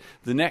piece, that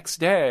the next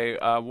day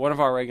one of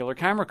our regular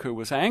camera crew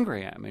was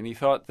angry at me, and he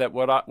thought that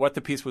what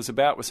the piece was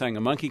about was saying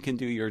a monkey can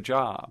do your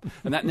job.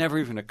 And that never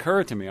even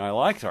occurred to me. I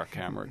liked our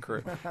camera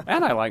crew,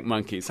 and I like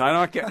monkeys. I'm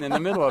not getting in the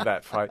middle of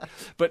that fight.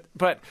 But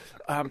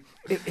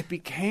it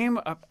became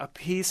a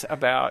piece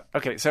about,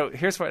 okay, so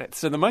here's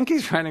so the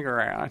monkey's running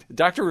around.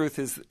 Dr. Ruth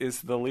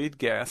is the lead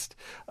guest.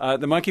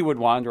 The monkey would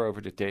wander over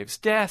to Dave's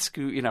desk,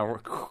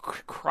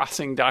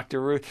 crossing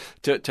Dr. Ruth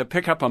to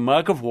pick up a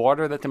mug of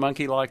water that the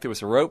monkey liked. There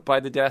was a rope by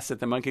the desk that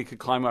the monkey could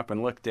climb up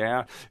and look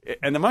down.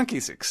 And the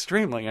monkey's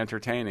extremely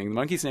entertaining. The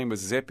monkey's name was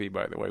Zippy,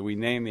 by the way. We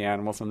named the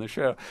animals on the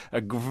show.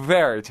 A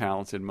very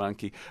talented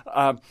monkey.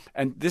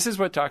 And this is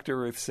what Dr.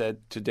 Ruth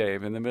said to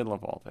Dave in the middle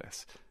of all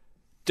this.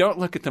 Don't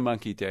look at the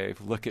monkey, Dave.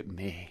 Look at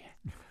me.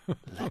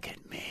 Look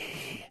at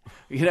me.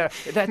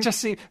 That just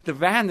seemed, the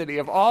vanity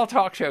of all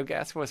talk show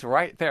guests was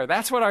right there.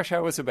 That's what our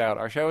show was about.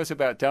 Our show was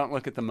about don't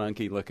look at the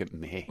monkey, look at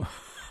me.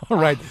 All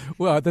right.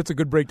 Well, that's a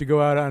good break to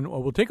go out on.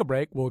 We'll take a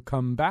break. We'll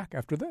come back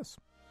after this.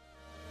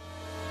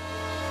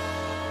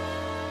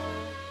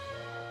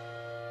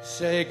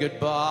 Say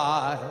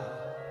goodbye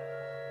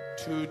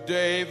to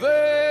David,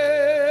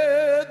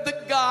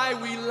 the guy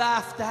we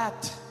laughed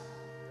at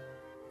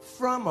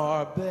from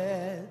our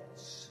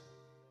beds.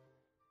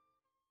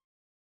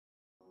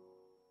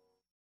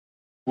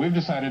 We've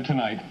decided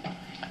tonight,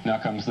 now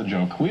comes the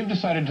joke. We've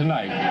decided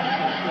tonight,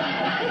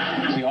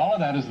 see, all of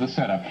that is the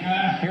setup.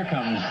 Here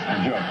comes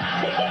the joke.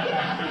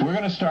 We're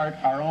going to start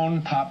our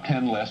own top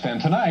 10 list,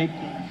 and tonight,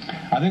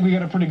 I think we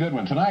got a pretty good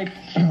one. Tonight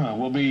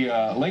will be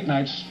Late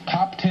Night's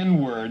top 10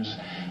 words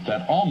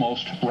that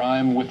almost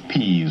rhyme with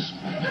peas.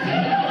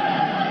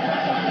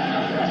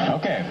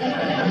 Okay.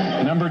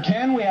 Number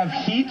 10, we have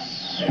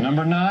heats.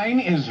 Number 9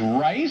 is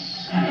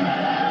rice.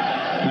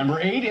 Number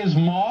 8 is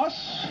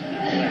moss.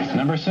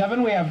 Number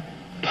 7, we have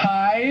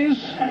pies.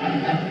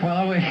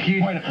 Well,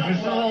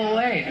 it's a little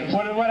late.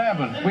 What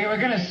happened? We were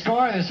going to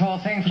score this whole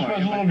thing for you. It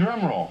was a little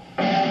drum roll.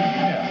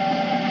 Yeah.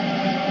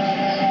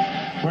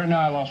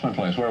 Now I lost my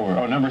place. Where were we?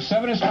 Oh, number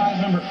 7 is pies.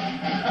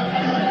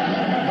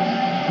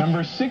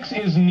 Number 6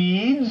 is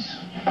needs.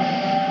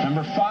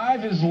 Number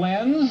 5 is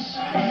lens.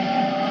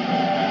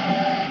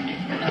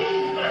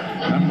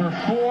 Number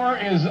 4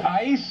 is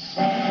ice.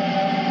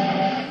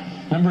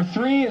 Number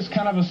 3 is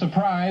kind of a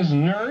surprise,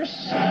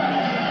 nurse.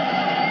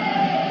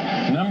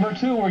 Number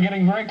 2, we're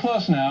getting very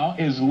close now,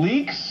 is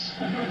leaks.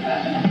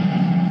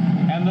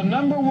 And the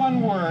number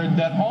 1 word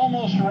that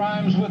almost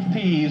rhymes with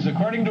peas,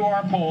 according to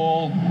our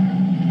poll,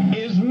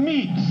 is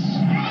meats.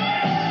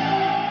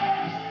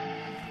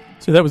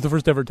 So that was the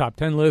first ever top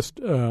 10 list.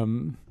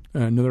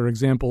 Another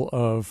example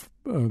of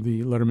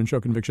the Letterman show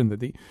conviction that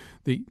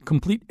the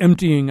complete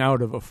emptying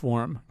out of a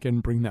form can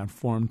bring that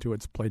form to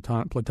its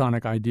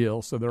platonic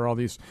ideal. So there are all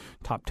these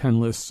top 10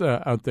 lists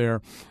out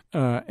there.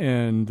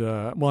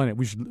 Anyway,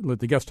 we should let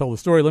the guests tell the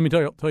story. Let me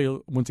tell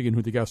you once again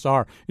who the guests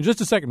are. In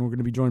just a second, we're going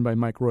to be joined by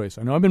Mike Royce.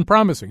 I know I've been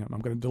promising him.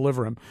 I'm going to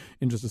deliver him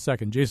in just a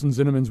second. Jason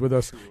Zinnemann's with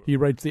us. He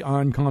writes the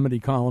On Comedy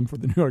column for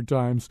the New York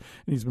Times,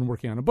 and he's been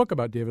working on a book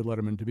about David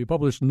Letterman to be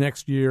published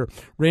next year.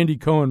 Randy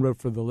Cohen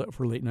wrote for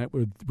Late Night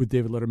with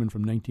David Letterman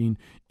from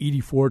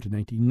 1984 to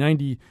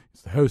 1990.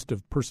 He's the host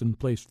of Person,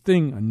 Place,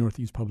 Thing on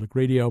Northeast Public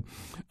Radio.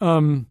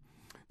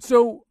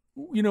 So,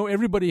 you know,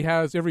 every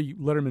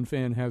Letterman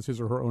fan has his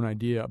or her own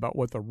idea about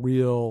what the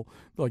real,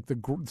 like the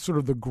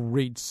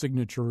great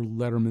signature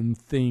Letterman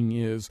thing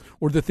is,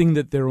 or the thing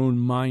that their own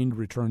mind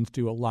returns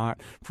to a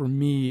lot. For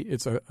me,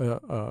 it's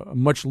a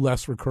much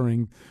less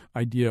recurring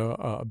idea,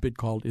 a bit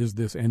called "Is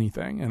This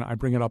Anything?" And I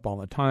bring it up all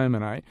the time,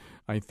 and I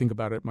think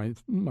about it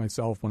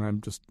myself when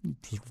I'm just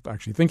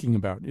actually thinking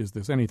about "Is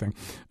this anything?"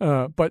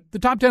 But the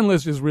top 10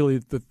 list is really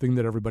the thing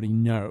that everybody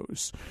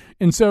knows,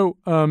 and so.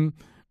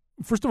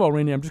 First of all,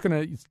 Randy, I'm just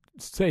going to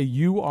say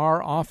you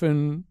are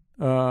often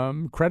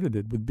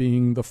credited with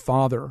being the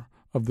father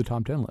of the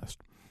top 10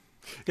 list.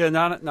 Yeah,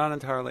 not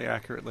entirely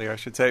accurately, I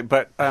should say.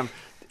 But a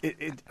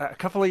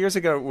couple of years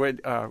ago, when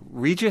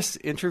Regis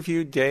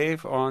interviewed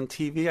Dave on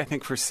TV, I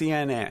think for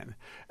CNN,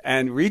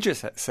 and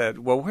Regis said,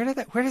 "Well,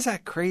 where does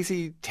that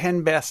crazy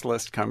 10 best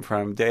list come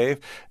from,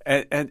 Dave?"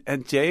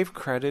 And Dave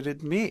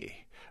credited me.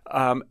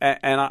 And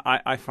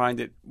I find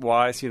it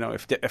wise, you know,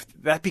 if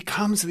that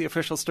becomes the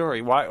official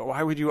story,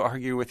 why would you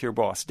argue with your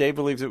boss? Dave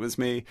believes it was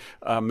me.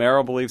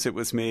 Merrill believes it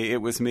was me.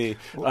 It was me.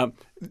 I'll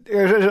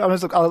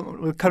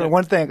cover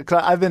one thing,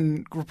 because I've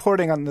been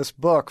reporting on this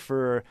book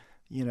for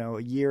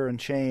a year and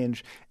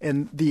change,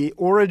 and the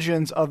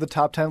origins of the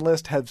top 10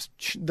 list have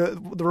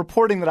the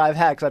reporting that I've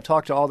had, because I've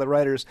talked to all the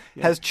writers,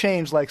 has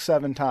changed like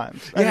 7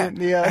 times. And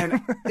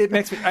it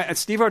makes me. And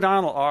Steve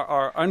O'Donnell,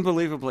 our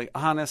unbelievably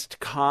honest,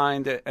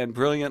 kind, and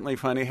brilliantly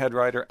funny head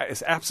writer,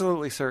 is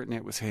absolutely certain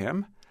it was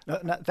him.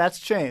 That's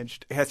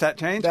changed. Has that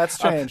changed? That's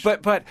changed.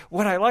 But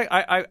what I like,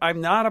 I'm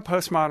not a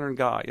postmodern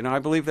guy. You know, I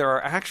believe there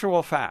are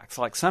actual facts,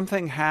 like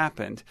something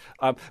happened,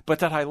 but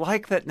that I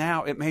like that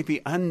now it may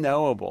be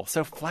unknowable.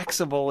 So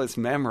flexible is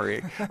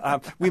memory.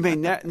 We may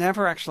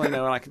never actually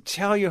know, and I can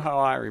tell you how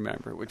I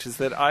remember, which is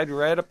that I'd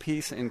read a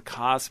piece in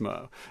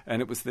Cosmo,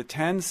 and it was the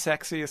 10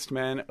 sexiest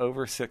men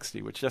over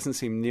 60, which doesn't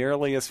seem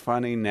nearly as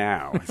funny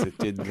now as it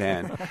did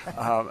then.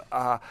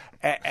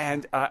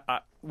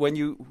 When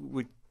you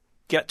would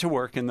get to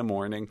work in the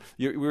morning,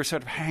 we were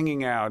sort of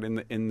hanging out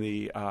in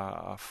the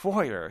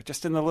foyer,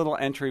 just in the little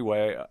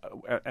entryway,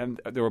 and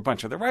there were a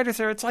bunch of the writers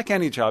there. It's like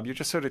any job. You're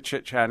just sort of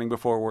chit-chatting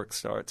before work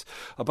starts.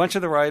 A bunch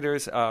of the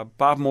writers,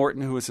 Bob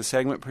Morton, who was a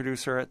segment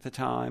producer at the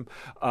time,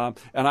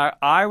 and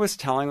I was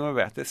telling them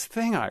about this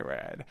thing I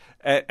read,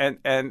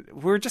 and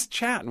we were just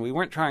chatting. We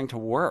weren't trying to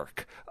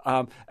work.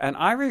 And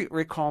I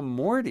recall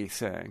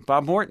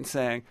Bob Morton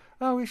saying,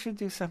 "Oh, we should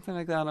do something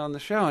like that on the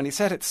show." And he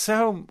said it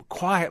so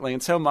quietly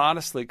and so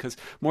modestly, because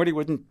Morty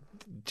wouldn't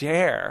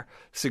dare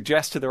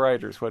suggest to the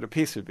writers what a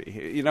piece would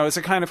be. You know, it's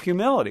a kind of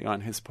humility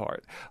on his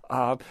part.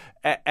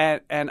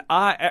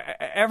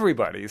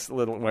 Everybody's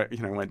little,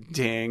 went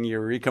ding,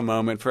 eureka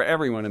moment for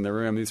everyone in the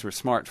room. These were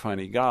smart,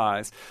 funny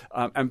guys.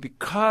 And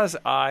because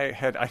I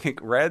had, I think,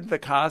 read the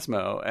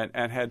Cosmo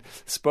and had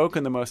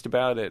spoken the most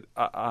about it,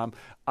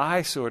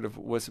 I sort of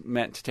was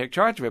meant to take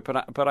charge of it.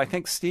 But I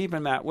think Steve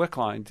and Matt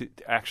Wickline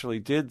actually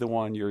did the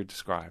one you're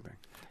describing.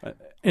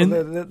 And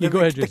go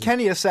ahead, the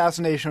Kenny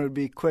assassination would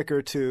be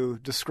quicker to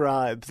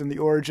describe than the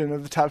origin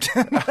of the top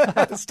 10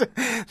 list.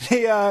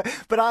 I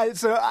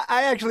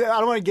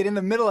don't want to get in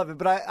the middle of it,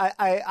 but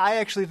I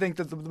actually think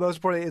that the most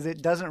important is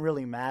it doesn't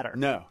really matter.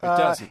 No, it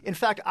doesn't. In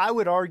fact, I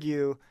would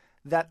argue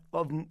that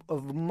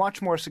of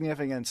much more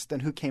significance than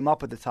who came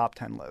up with the top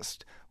 10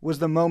 list was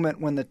the moment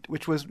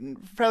which was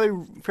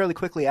fairly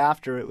quickly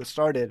after it was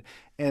started,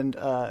 and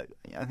I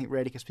think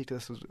Randy can speak to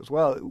this as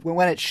well,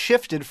 when it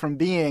shifted from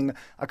being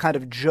a kind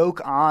of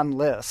joke-on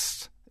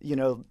list,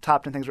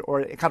 top 10 things, or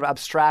a kind of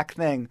abstract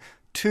thing,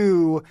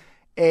 to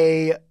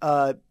a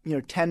 10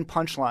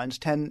 punchlines,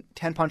 10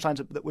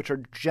 punchlines which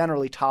are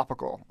generally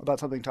topical, about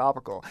something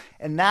topical,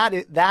 and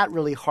that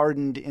really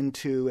hardened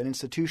into an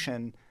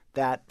institution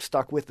that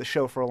stuck with the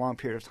show for a long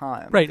period of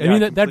time. Right. Yeah, I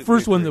mean, that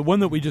first one, the one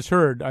that we just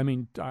heard, I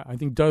mean, I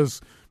think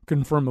does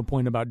confirm a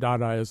point about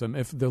Dadaism.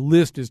 If the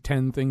list is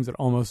 10 things that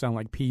almost sound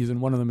like peas and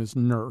one of them is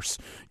nurse,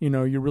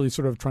 you're really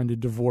sort of trying to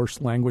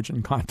divorce language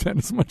and content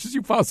as much as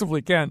you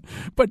possibly can.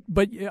 But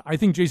I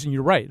think, Jason,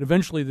 you're right.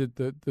 Eventually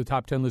the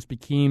top 10 list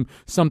became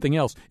something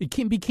else. It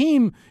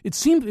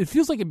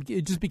feels like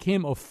it just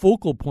became a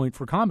focal point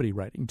for comedy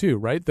writing too,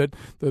 right? That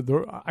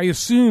I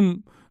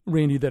assume,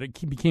 Randy, that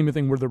it became a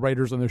thing where the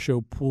writers on the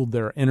show pooled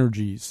their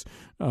energies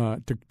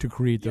to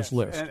create this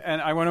list.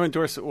 And I want to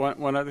endorse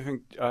one other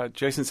thing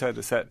Jason said,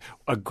 is that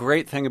a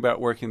great thing about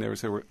working there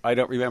was I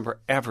don't remember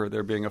ever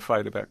there being a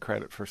fight about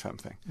credit for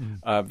something.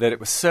 That it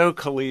was so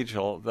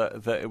collegial,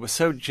 that it was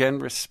so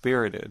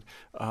generous-spirited.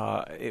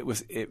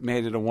 It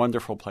made it a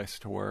wonderful place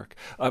to work.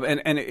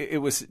 And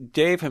it was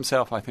Dave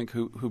himself, I think,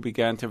 who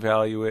began to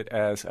value it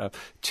as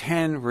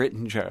 10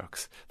 written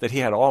jokes that he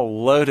had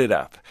all loaded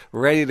up,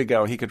 ready to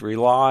go. He could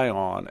rely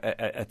on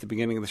at the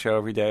beginning of the show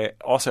every day.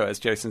 Also, as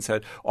Jason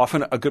said,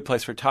 often a good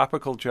place for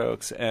topical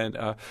jokes. And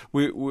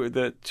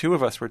the two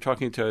of us were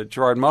talking to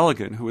Gerard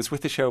Mulligan, who was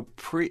with the show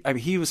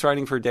he was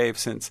writing for Dave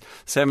since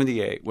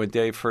 '78 when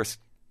Dave first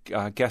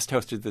guest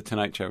hosted The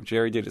Tonight Show.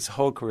 Jerry did his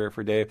whole career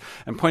for Dave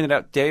and pointed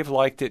out Dave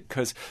liked it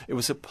because it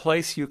was a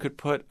place you could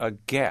put a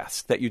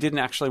guest that you didn't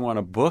actually want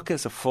to book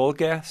as a full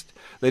guest.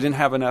 They didn't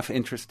have enough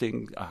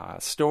interesting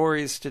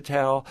stories to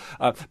tell,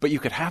 but you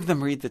could have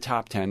them read the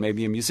top 10,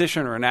 maybe a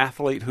musician or an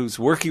athlete whose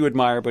work you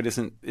admire but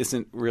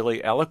isn't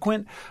really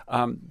eloquent.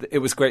 It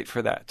was great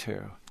for that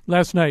too.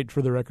 Last night,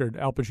 for the record,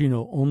 Al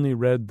Pacino only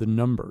read the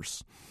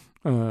numbers.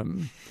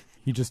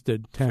 He just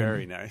did 10.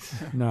 Very nice.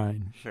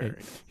 9. Very 8.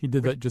 He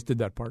did that. Just did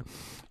that part.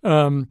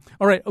 All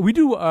right. We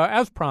do,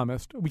 as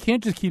promised, we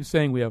can't just keep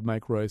saying we have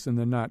Mike Royce and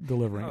then not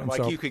delivering.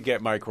 You could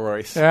get Mike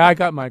Royce. Yeah, I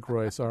got Mike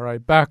Royce. All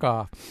right. Back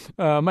off.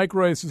 Mike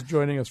Royce is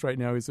joining us right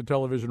now. He's a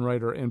television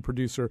writer and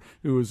producer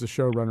who is a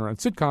showrunner on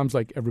sitcoms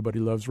like Everybody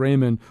Loves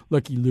Raymond,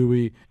 Lucky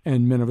Louie,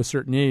 and Men of a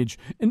Certain Age.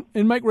 And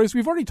Mike Royce,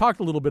 we've already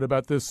talked a little bit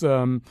about this,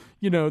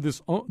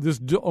 this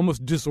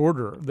almost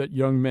disorder that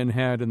young men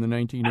had in the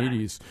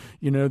 1980s.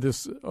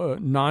 This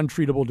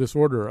non-treatable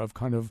disorder of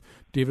kind of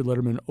David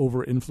Letterman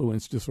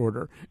over-influence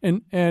disorder.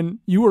 And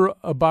you were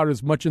about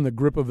as much in the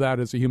grip of that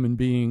as a human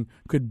being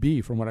could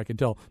be, from what I can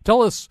tell.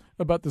 Tell us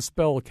about the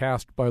spell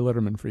cast by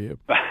Letterman for you.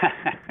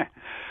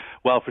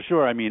 Well, for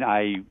sure. I mean,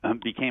 I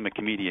became a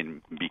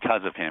comedian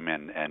because of him,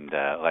 and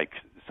like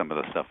some of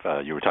the stuff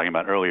you were talking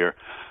about earlier,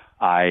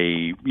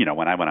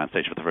 when I went on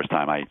stage for the first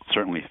time, I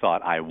certainly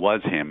thought I was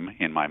him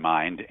in my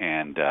mind,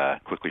 and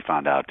quickly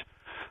found out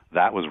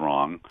that was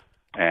wrong.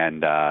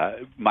 And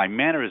my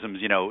mannerisms,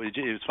 it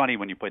was funny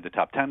when you played the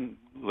top 10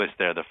 list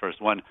there, the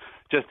first one,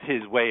 just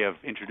his way of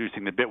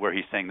introducing the bit where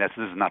he's saying, this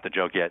is not the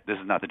joke yet, this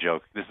is not the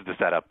joke, this is the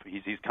setup.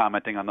 He's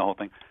commenting on the whole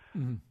thing.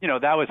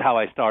 Mm-hmm. That was how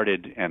I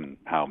started, and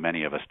how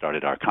many of us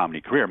started our comedy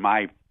career.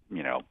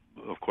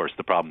 Of course,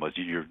 the problem was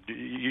you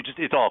just,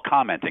 it's all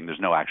commenting. There's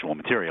no actual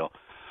material.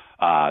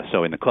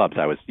 So in the clubs,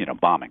 I was,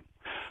 bombing.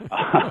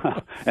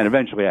 And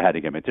eventually I had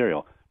to get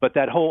material. But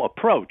that whole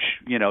approach,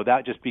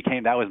 that just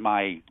became, that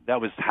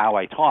was how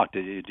I talked.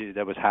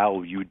 That was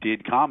how you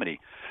did comedy.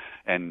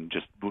 And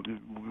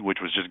which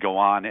was just go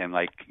on and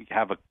like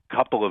have a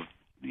couple of,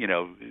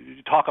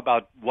 talk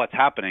about what's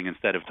happening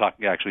instead of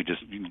actually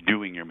just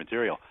doing your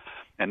material.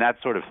 And that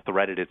sort of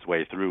threaded its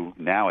way through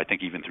now, I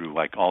think, even through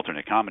like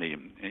alternate comedy,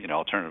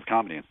 alternative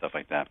comedy and stuff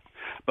like that.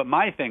 But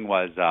my thing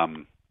was,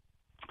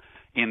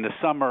 in the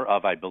summer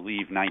of, I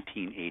believe,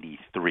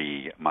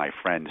 1983, my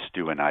friend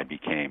Stu and I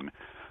became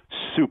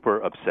super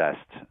obsessed.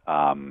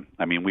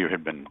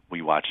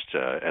 We watched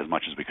as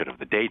much as we could of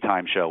the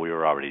daytime show. We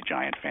were already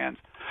giant fans.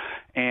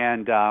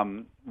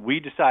 And we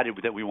decided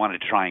that we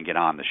wanted to try and get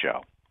on the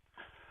show.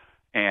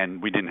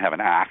 And we didn't have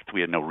an act.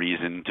 We had no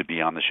reason to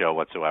be on the show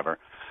whatsoever.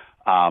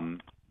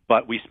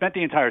 But we spent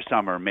the entire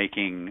summer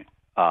making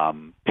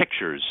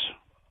pictures,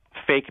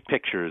 fake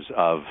pictures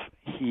of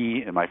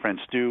he and my friend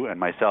Stu and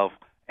myself,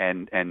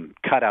 and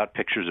cut out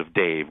pictures of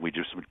Dave. We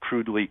just would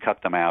crudely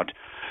cut them out,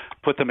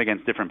 put them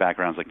against different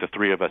backgrounds, like the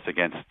three of us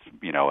against,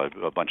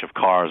 a bunch of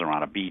cars or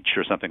on a beach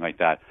or something like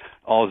that.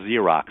 All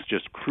Xerox,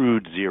 just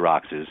crude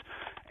Xeroxes.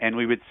 And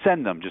we would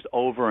send them just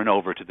over and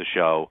over to the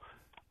show,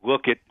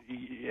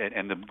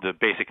 and the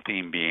basic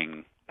theme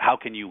being, how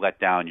can you let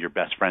down your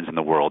best friends in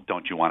the world?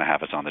 Don't you want to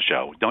have us on the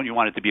show? Don't you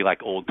want it to be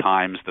like old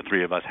times, the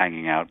three of us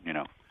hanging out,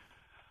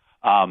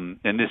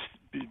 And this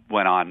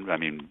went on,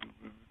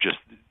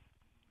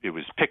 it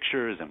was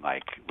pictures, and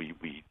like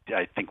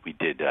I think we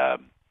did.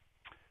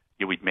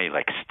 We made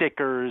like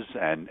stickers,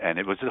 and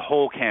it was a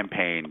whole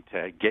campaign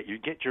to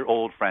get your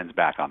old friends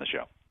back on the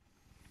show.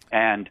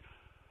 And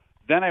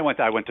then I went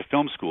to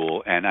film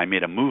school, and I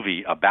made a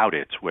movie about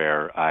it,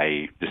 where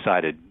I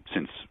decided,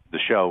 since the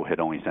show had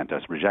only sent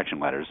us rejection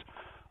letters,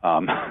 I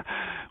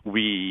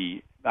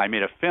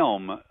made a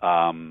film,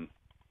 and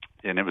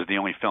it was the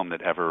only film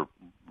that ever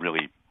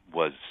really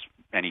was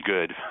any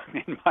good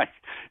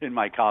in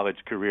my college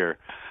career.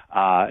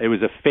 It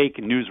was a fake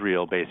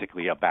newsreel,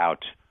 basically,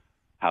 about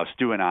how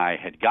Stu and I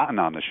had gotten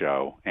on the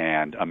show,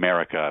 and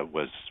America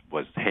was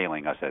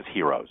hailing us as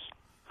heroes.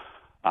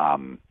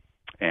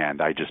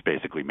 And I just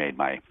basically made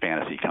my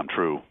fantasy come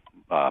true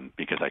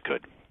because I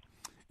could.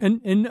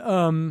 And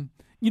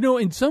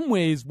in some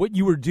ways, what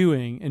you were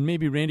doing, and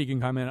maybe Randy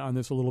can comment on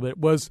this a little bit,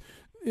 was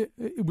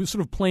it was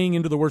sort of playing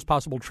into the worst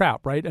possible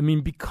trap, right? I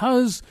mean,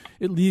 because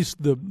at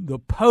least the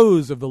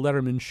pose of the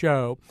Letterman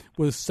show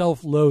was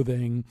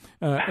self-loathing,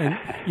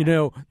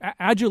 and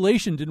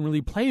adulation didn't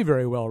really play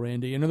very well,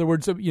 Randy. In other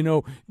words, it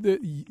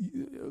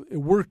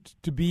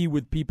worked to be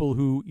with people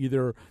who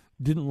either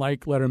didn't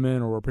like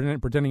Letterman or were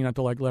pretending not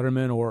to like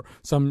Letterman, or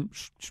some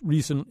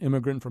recent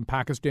immigrant from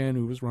Pakistan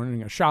who was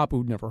running a shop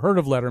who'd never heard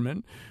of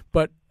Letterman.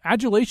 But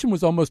adulation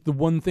was almost the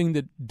one thing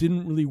that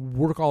didn't really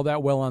work all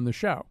that well on the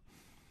show.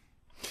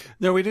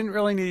 No, we didn't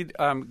really need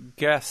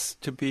guests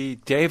to be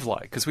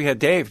Dave-like, because we had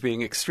Dave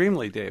being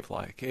extremely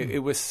Dave-like.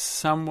 It was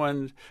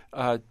someone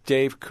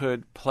Dave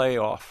could play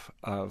off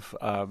of.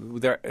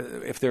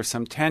 If there's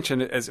some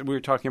tension, as we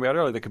were talking about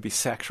earlier, there could be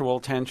sexual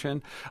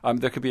tension.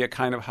 There could be a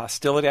kind of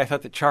hostility. I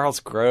thought that Charles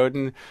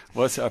Grodin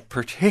was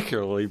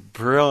particularly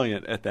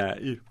brilliant at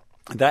that.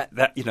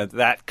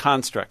 That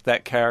construct,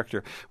 that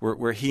character,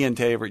 where he and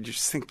Dave, you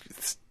just think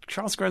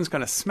Charles Grodin's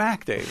going to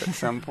smack Dave at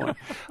some point.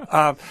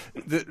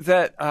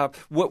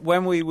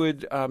 When we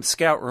would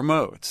scout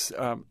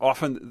remotes,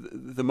 often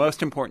the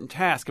most important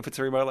task, if it's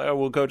a remote,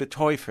 we'll go to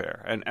Toy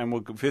Fair and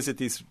we'll visit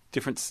these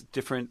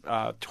different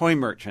toy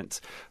merchants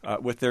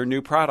with their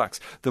new products.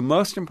 The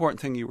most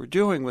important thing you were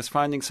doing was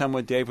finding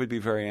someone Dave would be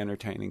very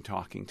entertaining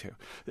talking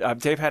to.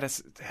 Dave had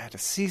to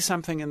see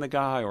something in the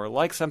guy or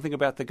like something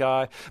about the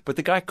guy, but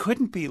the guy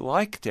couldn't be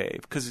like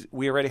Dave because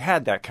we already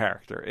had that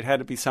character. It had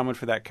to be someone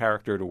for that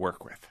character to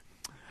work with.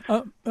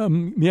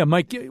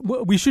 Mike,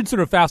 we should sort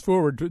of fast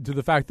forward to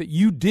the fact that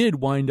you did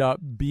wind up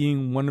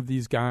being one of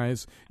these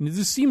guys. And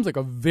this seems like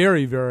a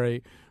very,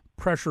 very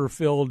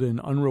pressure-filled and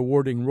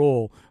unrewarding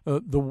role.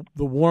 The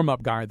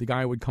warm-up guy, the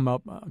guy who would come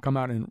out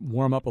and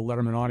warm up a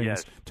Letterman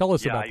audience. Yes. Tell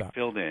us about that. I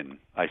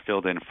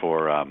filled in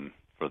for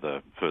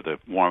the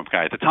warm-up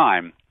guy at the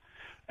time.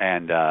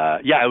 And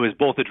it was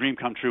both a dream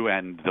come true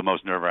and the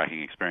most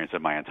nerve-wracking experience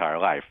of my entire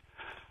life.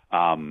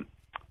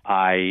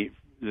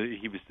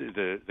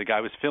 The guy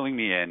was filling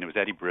me in. It was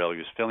Eddie Brill. He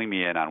was filling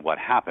me in on what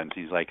happens.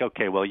 He's like,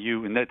 okay, well,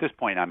 and at this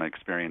point, I'm an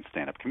experienced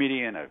stand-up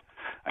comedian. I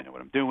know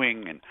what I'm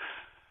doing. And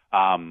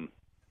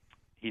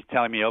he's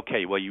telling me,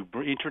 okay, well, you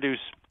introduce,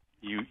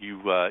 you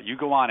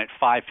go on at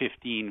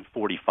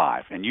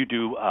 5:15:45, and you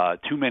do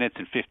 2 minutes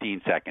and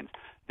 15 seconds.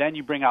 Then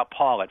you bring out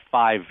Paul at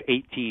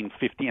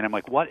 5:18:15. I'm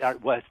like,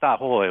 stop,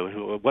 hold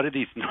on. What are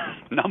these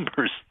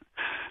numbers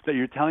that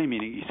you're telling me?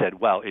 And he said,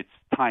 well, it's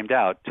timed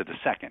out to the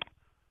second.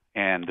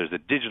 And there's a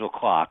digital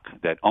clock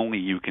that only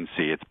you can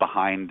see. It's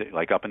behind,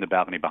 like up in the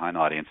balcony behind the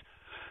audience.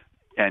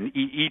 And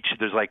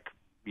there's 10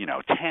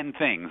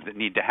 things that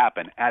need to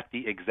happen at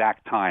the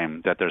exact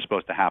time that they're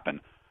supposed to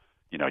happen.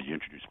 You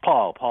introduce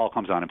Paul. Paul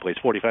comes on and plays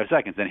 45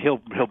 seconds. Then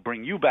he'll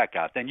bring you back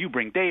out. Then you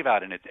bring Dave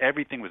out, and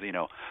everything was,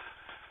 and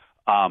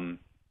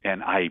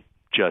I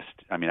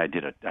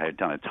had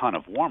done a ton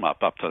of warm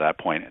up to that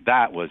point.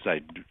 That was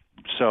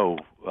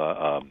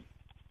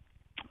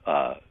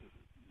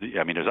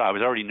I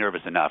was already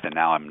nervous enough, and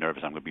now I'm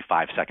nervous. I'm going to be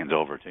 5 seconds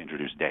over to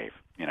introduce Dave,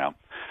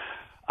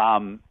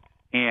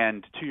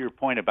 And to your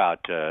point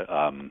about,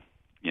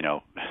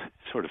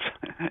 sort of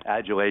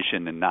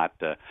adulation and not,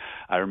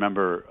 I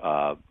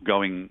remember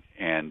going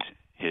and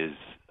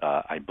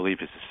I believe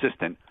his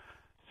assistant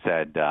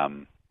said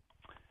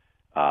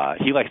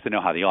he likes to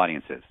know how the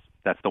audience is.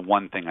 That's the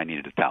one thing I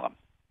needed to tell him.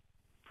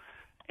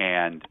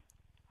 And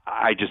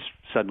I just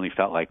suddenly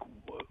felt like,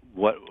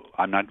 what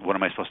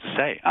am I supposed to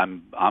say?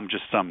 I'm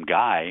just some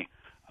guy.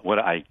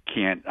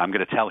 I'm going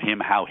to tell him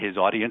how his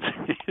audience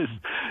is.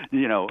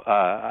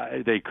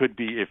 They could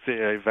be,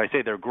 if I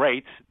say they're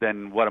great,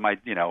 then what am I,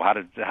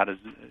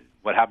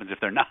 what happens if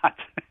they're not?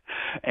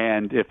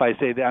 And if I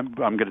say that I'm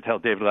going to tell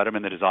David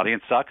Letterman that his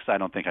audience sucks, I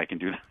don't think I can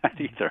do that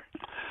either.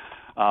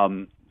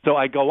 So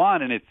I go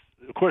on, and of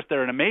course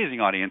they're an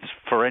amazing audience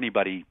for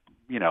anybody,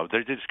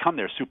 they just come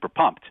there super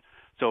pumped.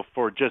 So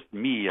for just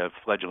me, a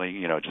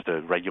fledgling, just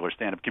a regular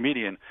stand-up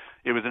comedian,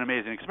 it was an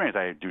amazing experience.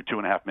 I do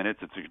 2.5 minutes.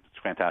 It's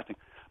fantastic.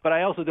 But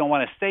I also don't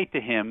want to say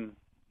to him,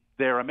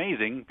 they're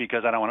amazing,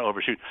 because I don't want to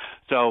overshoot.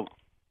 So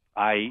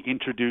I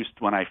introduced,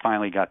 when I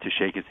finally got to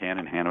shake his hand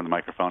and hand him the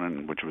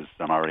microphone,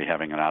 I'm already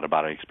having an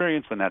out-of-body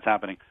experience when that's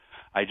happening.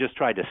 I just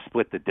tried to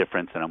split the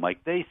difference, and I'm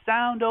like, they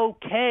sound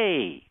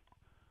okay.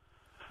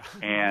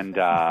 And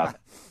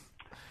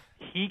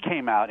he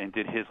came out and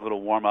did his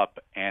little warm-up,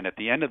 and at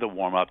the end of the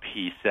warm-up,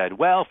 he said,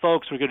 well,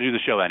 folks, we're going to do the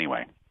show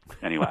anyway.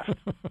 And he left.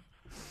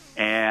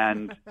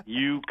 And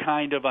you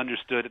kind of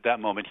understood at that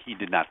moment he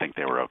did not think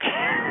they were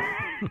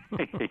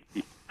okay.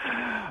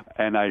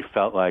 And I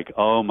felt like,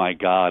 oh, my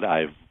God,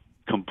 I've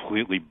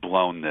completely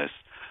blown this.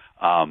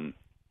 And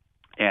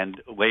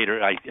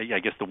later, I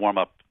guess the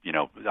warm-up,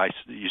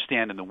 you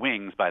stand in the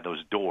wings by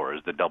those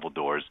doors, the double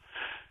doors,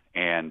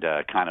 and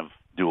kind of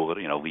do a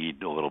little,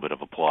 lead a little bit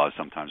of applause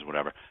sometimes,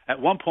 whatever. At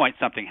one point,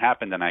 something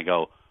happened, and I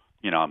go,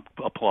 I'm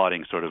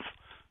applauding sort of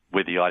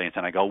with the audience,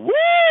 and I go,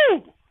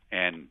 woo!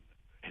 And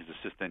his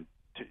assistant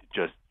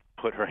just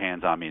put her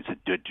hands on me and said,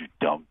 dude,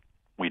 don't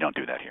We don't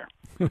do that here.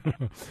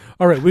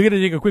 All right, we're going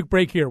to take a quick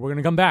break here. We're going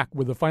to come back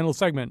with the final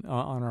segment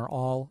on our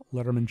All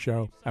Letterman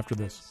show after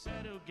this.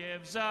 Who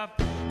gives up?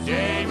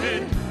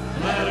 David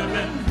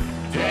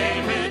Letterman,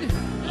 David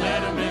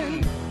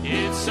Letterman,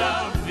 it's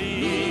of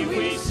thee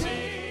we sing.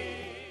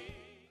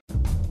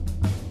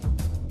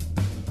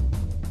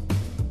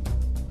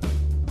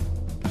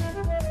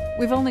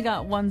 We've only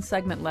got one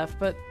segment left,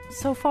 but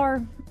so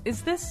far,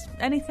 is this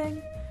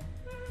anything?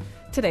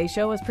 Today's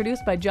show was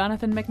produced by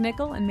Jonathan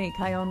McNichol and me,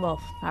 Kyone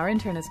Wolf. Our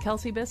intern is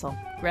Kelsey Bissell.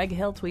 Greg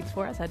Hill tweets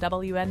for us at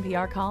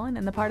WNPR Colin,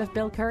 and the part of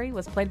Bill Curry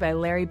was played by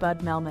Larry Bud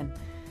Melman.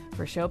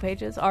 For show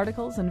pages,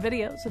 articles, and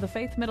videos of the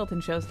Faith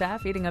Middleton Show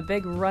staff eating a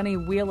big runny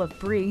wheel of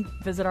brie,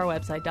 visit our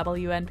website,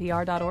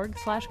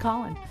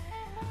 WNPR.org/Colin.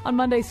 On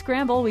Monday's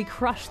Scramble, we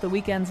crush the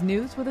weekend's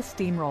news with a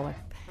steamroller.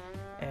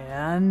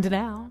 And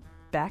now,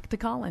 back to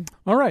Colin.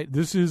 All right,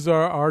 this is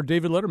our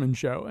David Letterman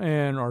show,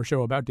 and our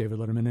show about David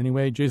Letterman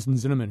anyway. Jason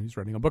Zinnemann, who's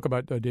writing a book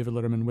about David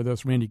Letterman with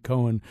us. Randy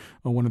Cohen,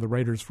 one of the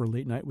writers for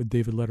Late Night with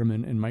David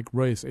Letterman. And Mike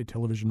Royce, a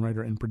television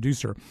writer and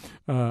producer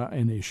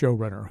and a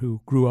showrunner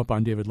who grew up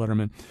on David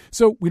Letterman.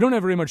 So we don't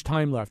have very much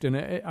time left, and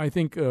I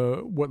think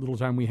what little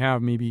time we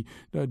have maybe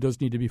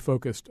does need to be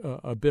focused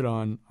a bit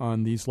on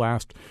these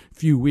last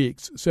few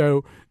weeks.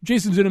 So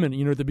Jason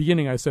Zinnemann, at the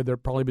beginning I said there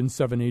have probably been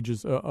 7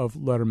 ages of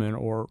Letterman,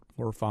 or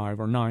 5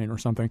 or 9 or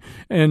something.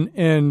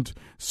 And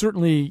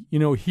certainly,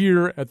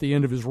 here at the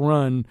end of his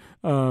run,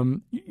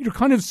 you're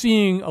kind of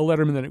seeing a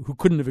Letterman who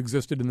couldn't have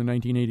existed in the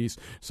 1980s,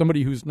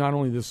 somebody who's not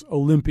only this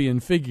Olympian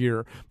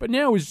figure, but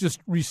now is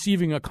just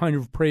receiving a kind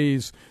of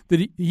praise that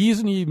he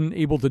isn't even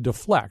able to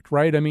deflect,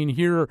 right? I mean,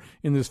 here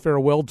in this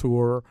farewell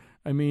tour,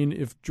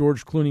 if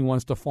George Clooney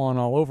wants to fawn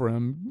all over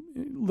him,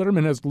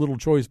 Letterman has little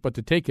choice but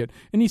to take it.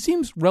 And he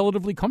seems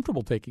relatively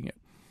comfortable taking it.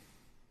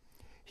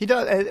 He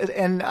does,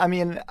 and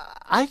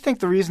I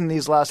think the reason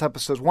these last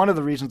episodes, one of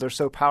the reasons they're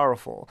so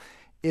powerful,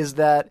 is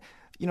that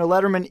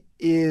Letterman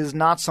is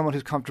not someone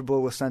who's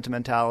comfortable with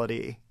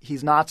sentimentality.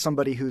 He's not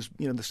somebody who's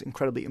this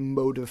incredibly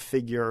emotive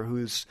figure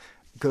who's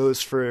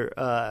goes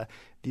for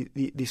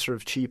these sort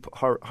of cheap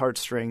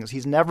heartstrings.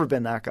 He's never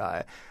been that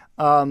guy.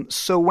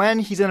 So when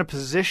he's in a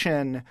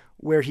position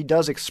where he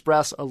does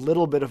express a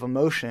little bit of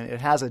emotion, it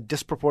has a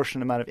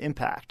disproportionate amount of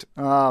impact.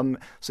 So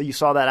you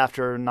saw that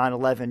after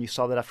 9/11. You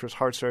saw that after his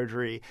heart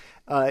surgery.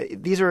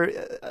 These are,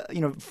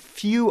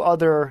 few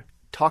other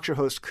talk show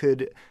hosts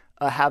could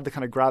have the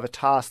kind of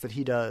gravitas that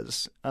he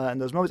does in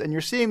those moments. And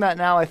you're seeing that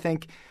now, I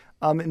think,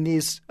 in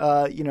these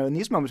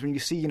moments when you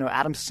see,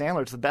 Adam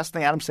Sandler. It's the best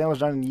thing Adam Sandler's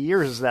done in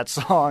years is that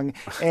song,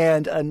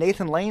 and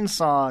Nathan Lane's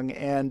song,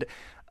 and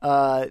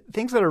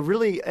things that are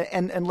really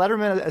and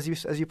Letterman,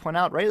 as you point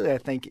out rightly, I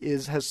think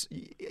is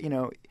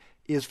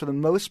for the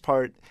most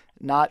part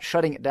not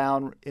shutting it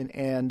down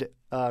and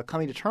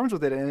coming to terms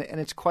with it,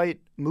 and it's quite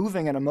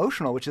moving and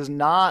emotional, which is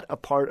not a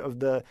part of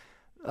the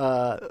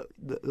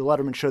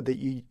Letterman show that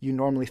you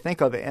normally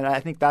think of it, and I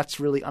think that's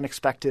really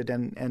unexpected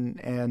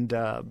and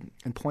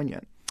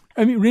poignant.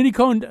 Randy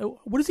Cohen,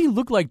 what does he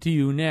look like to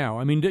you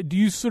now? Do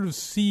you sort of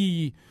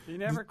see? He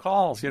never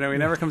calls. He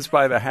never comes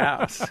by the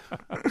house.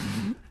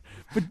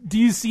 But do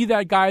you see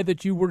that guy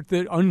that you worked,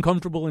 the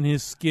uncomfortable in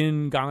his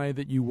skin guy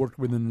that you worked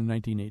with in the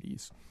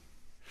 1980s?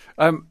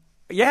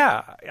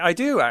 Yeah, I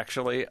do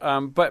actually.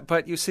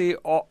 But you see,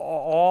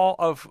 all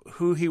of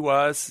who he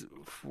was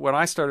when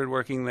I started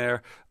working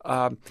there,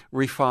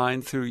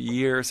 refined through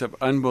years of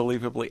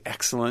unbelievably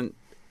excellent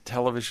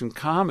television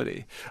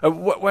comedy.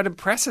 What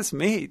impresses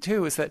me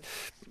too is that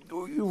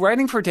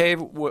writing for Dave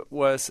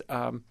was.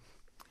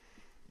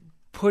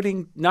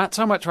 Putting not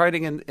so much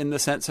writing in the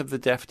sense of the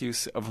deft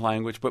use of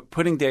language, but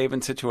putting Dave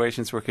in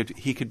situations where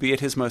he could be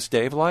at his most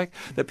Dave-like,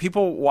 that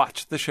people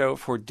watch the show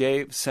for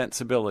Dave's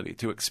sensibility,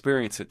 to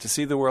experience it, to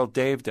see the world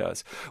Dave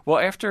does. Well,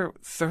 after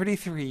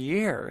 33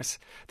 years,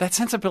 that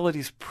sensibility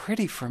is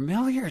pretty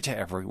familiar to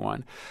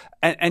everyone.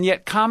 And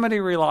yet comedy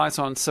relies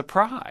on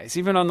surprise,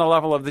 even on the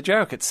level of the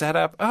joke. It's set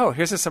up,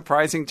 here's a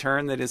surprising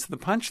turn that is the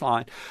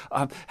punchline.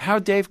 How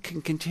Dave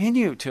can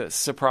continue to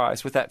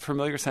surprise with that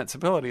familiar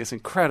sensibility is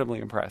incredibly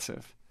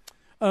impressive.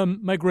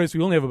 Mike Royce,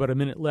 we only have about a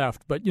minute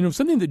left, but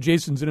something that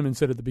Jason Zinnemann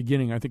said at the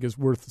beginning I think is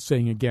worth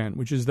saying again,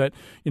 which is that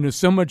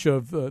so much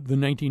of the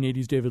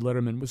 1980s David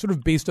Letterman was sort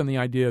of based on the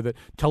idea that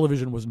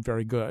television wasn't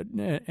very good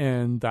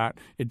and that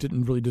it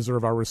didn't really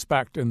deserve our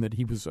respect and that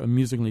he was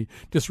amusingly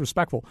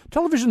disrespectful.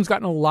 Television's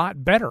gotten a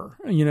lot better,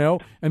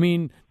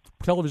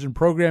 television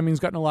programming's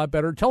gotten a lot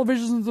better.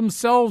 Televisions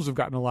themselves have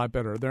gotten a lot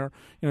better.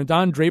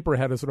 Don Draper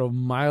had a sort of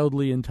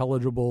mildly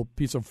intelligible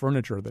piece of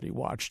furniture that he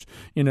watched.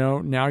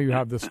 Now you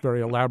have this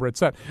very elaborate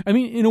set.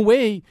 In a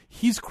way,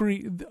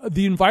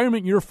 the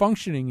environment you're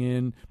functioning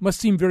in must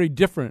seem very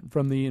different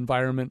from the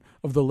environment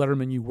of the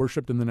Letterman you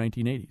worshipped in the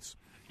 1980s.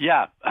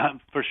 Yeah,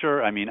 for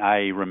sure.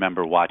 I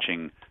remember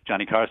watching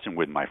Johnny Carson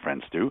with my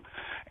friend Stu,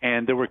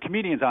 and there were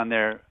comedians on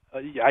there.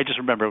 I just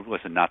remember,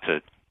 not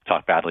to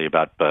talk badly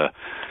about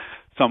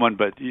someone,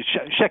 but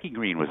Shecky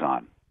Green was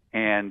on,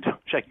 and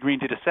Shecky Green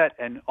did a set,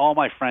 and all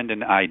my friend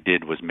and I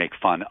did was make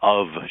fun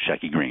of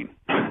Shecky Green.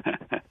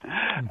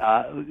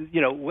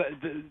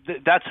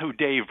 That's who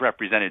Dave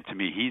represented to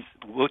me. He's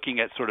looking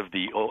at sort of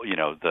the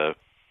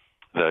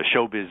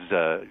showbiz,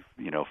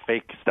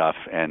 fake stuff,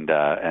 and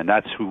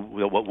that's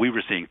what we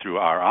were seeing through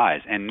our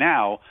eyes. And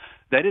now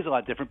that is a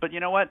lot different. But you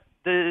know what?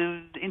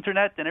 The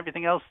internet and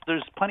everything else,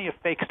 there's plenty of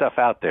fake stuff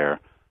out there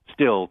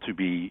still to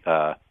be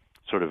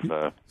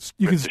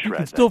you can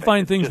still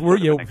find things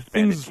worthy. That's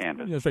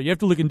right. You have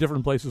to look in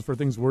different places for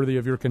things worthy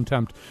of your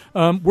contempt.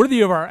 Worthy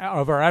of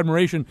our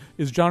admiration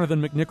is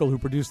Jonathan McNichol, who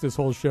produced this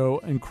whole show.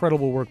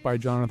 Incredible work by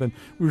Jonathan.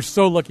 We were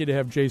so lucky to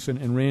have Jason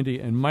and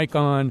Randy and Mike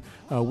on.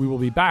 We will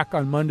be back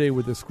on Monday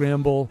with the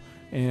Scramble,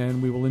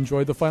 and we will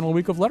enjoy the final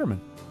week of Letterman.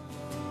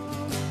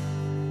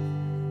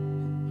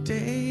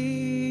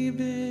 David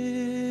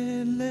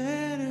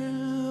Letterman.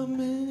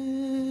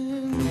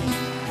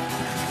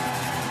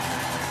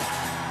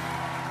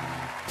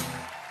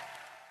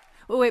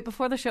 Wait,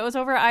 before the show is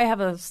over, I have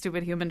a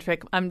stupid human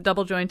trick. I'm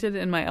double jointed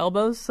in my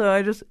elbows, so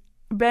I just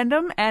bend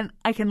them and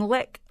I can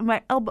lick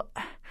my elbow.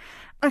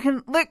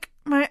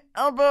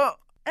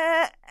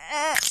 I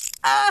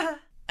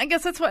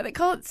guess that's why they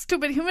call it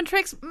stupid human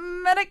tricks.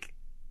 Medic.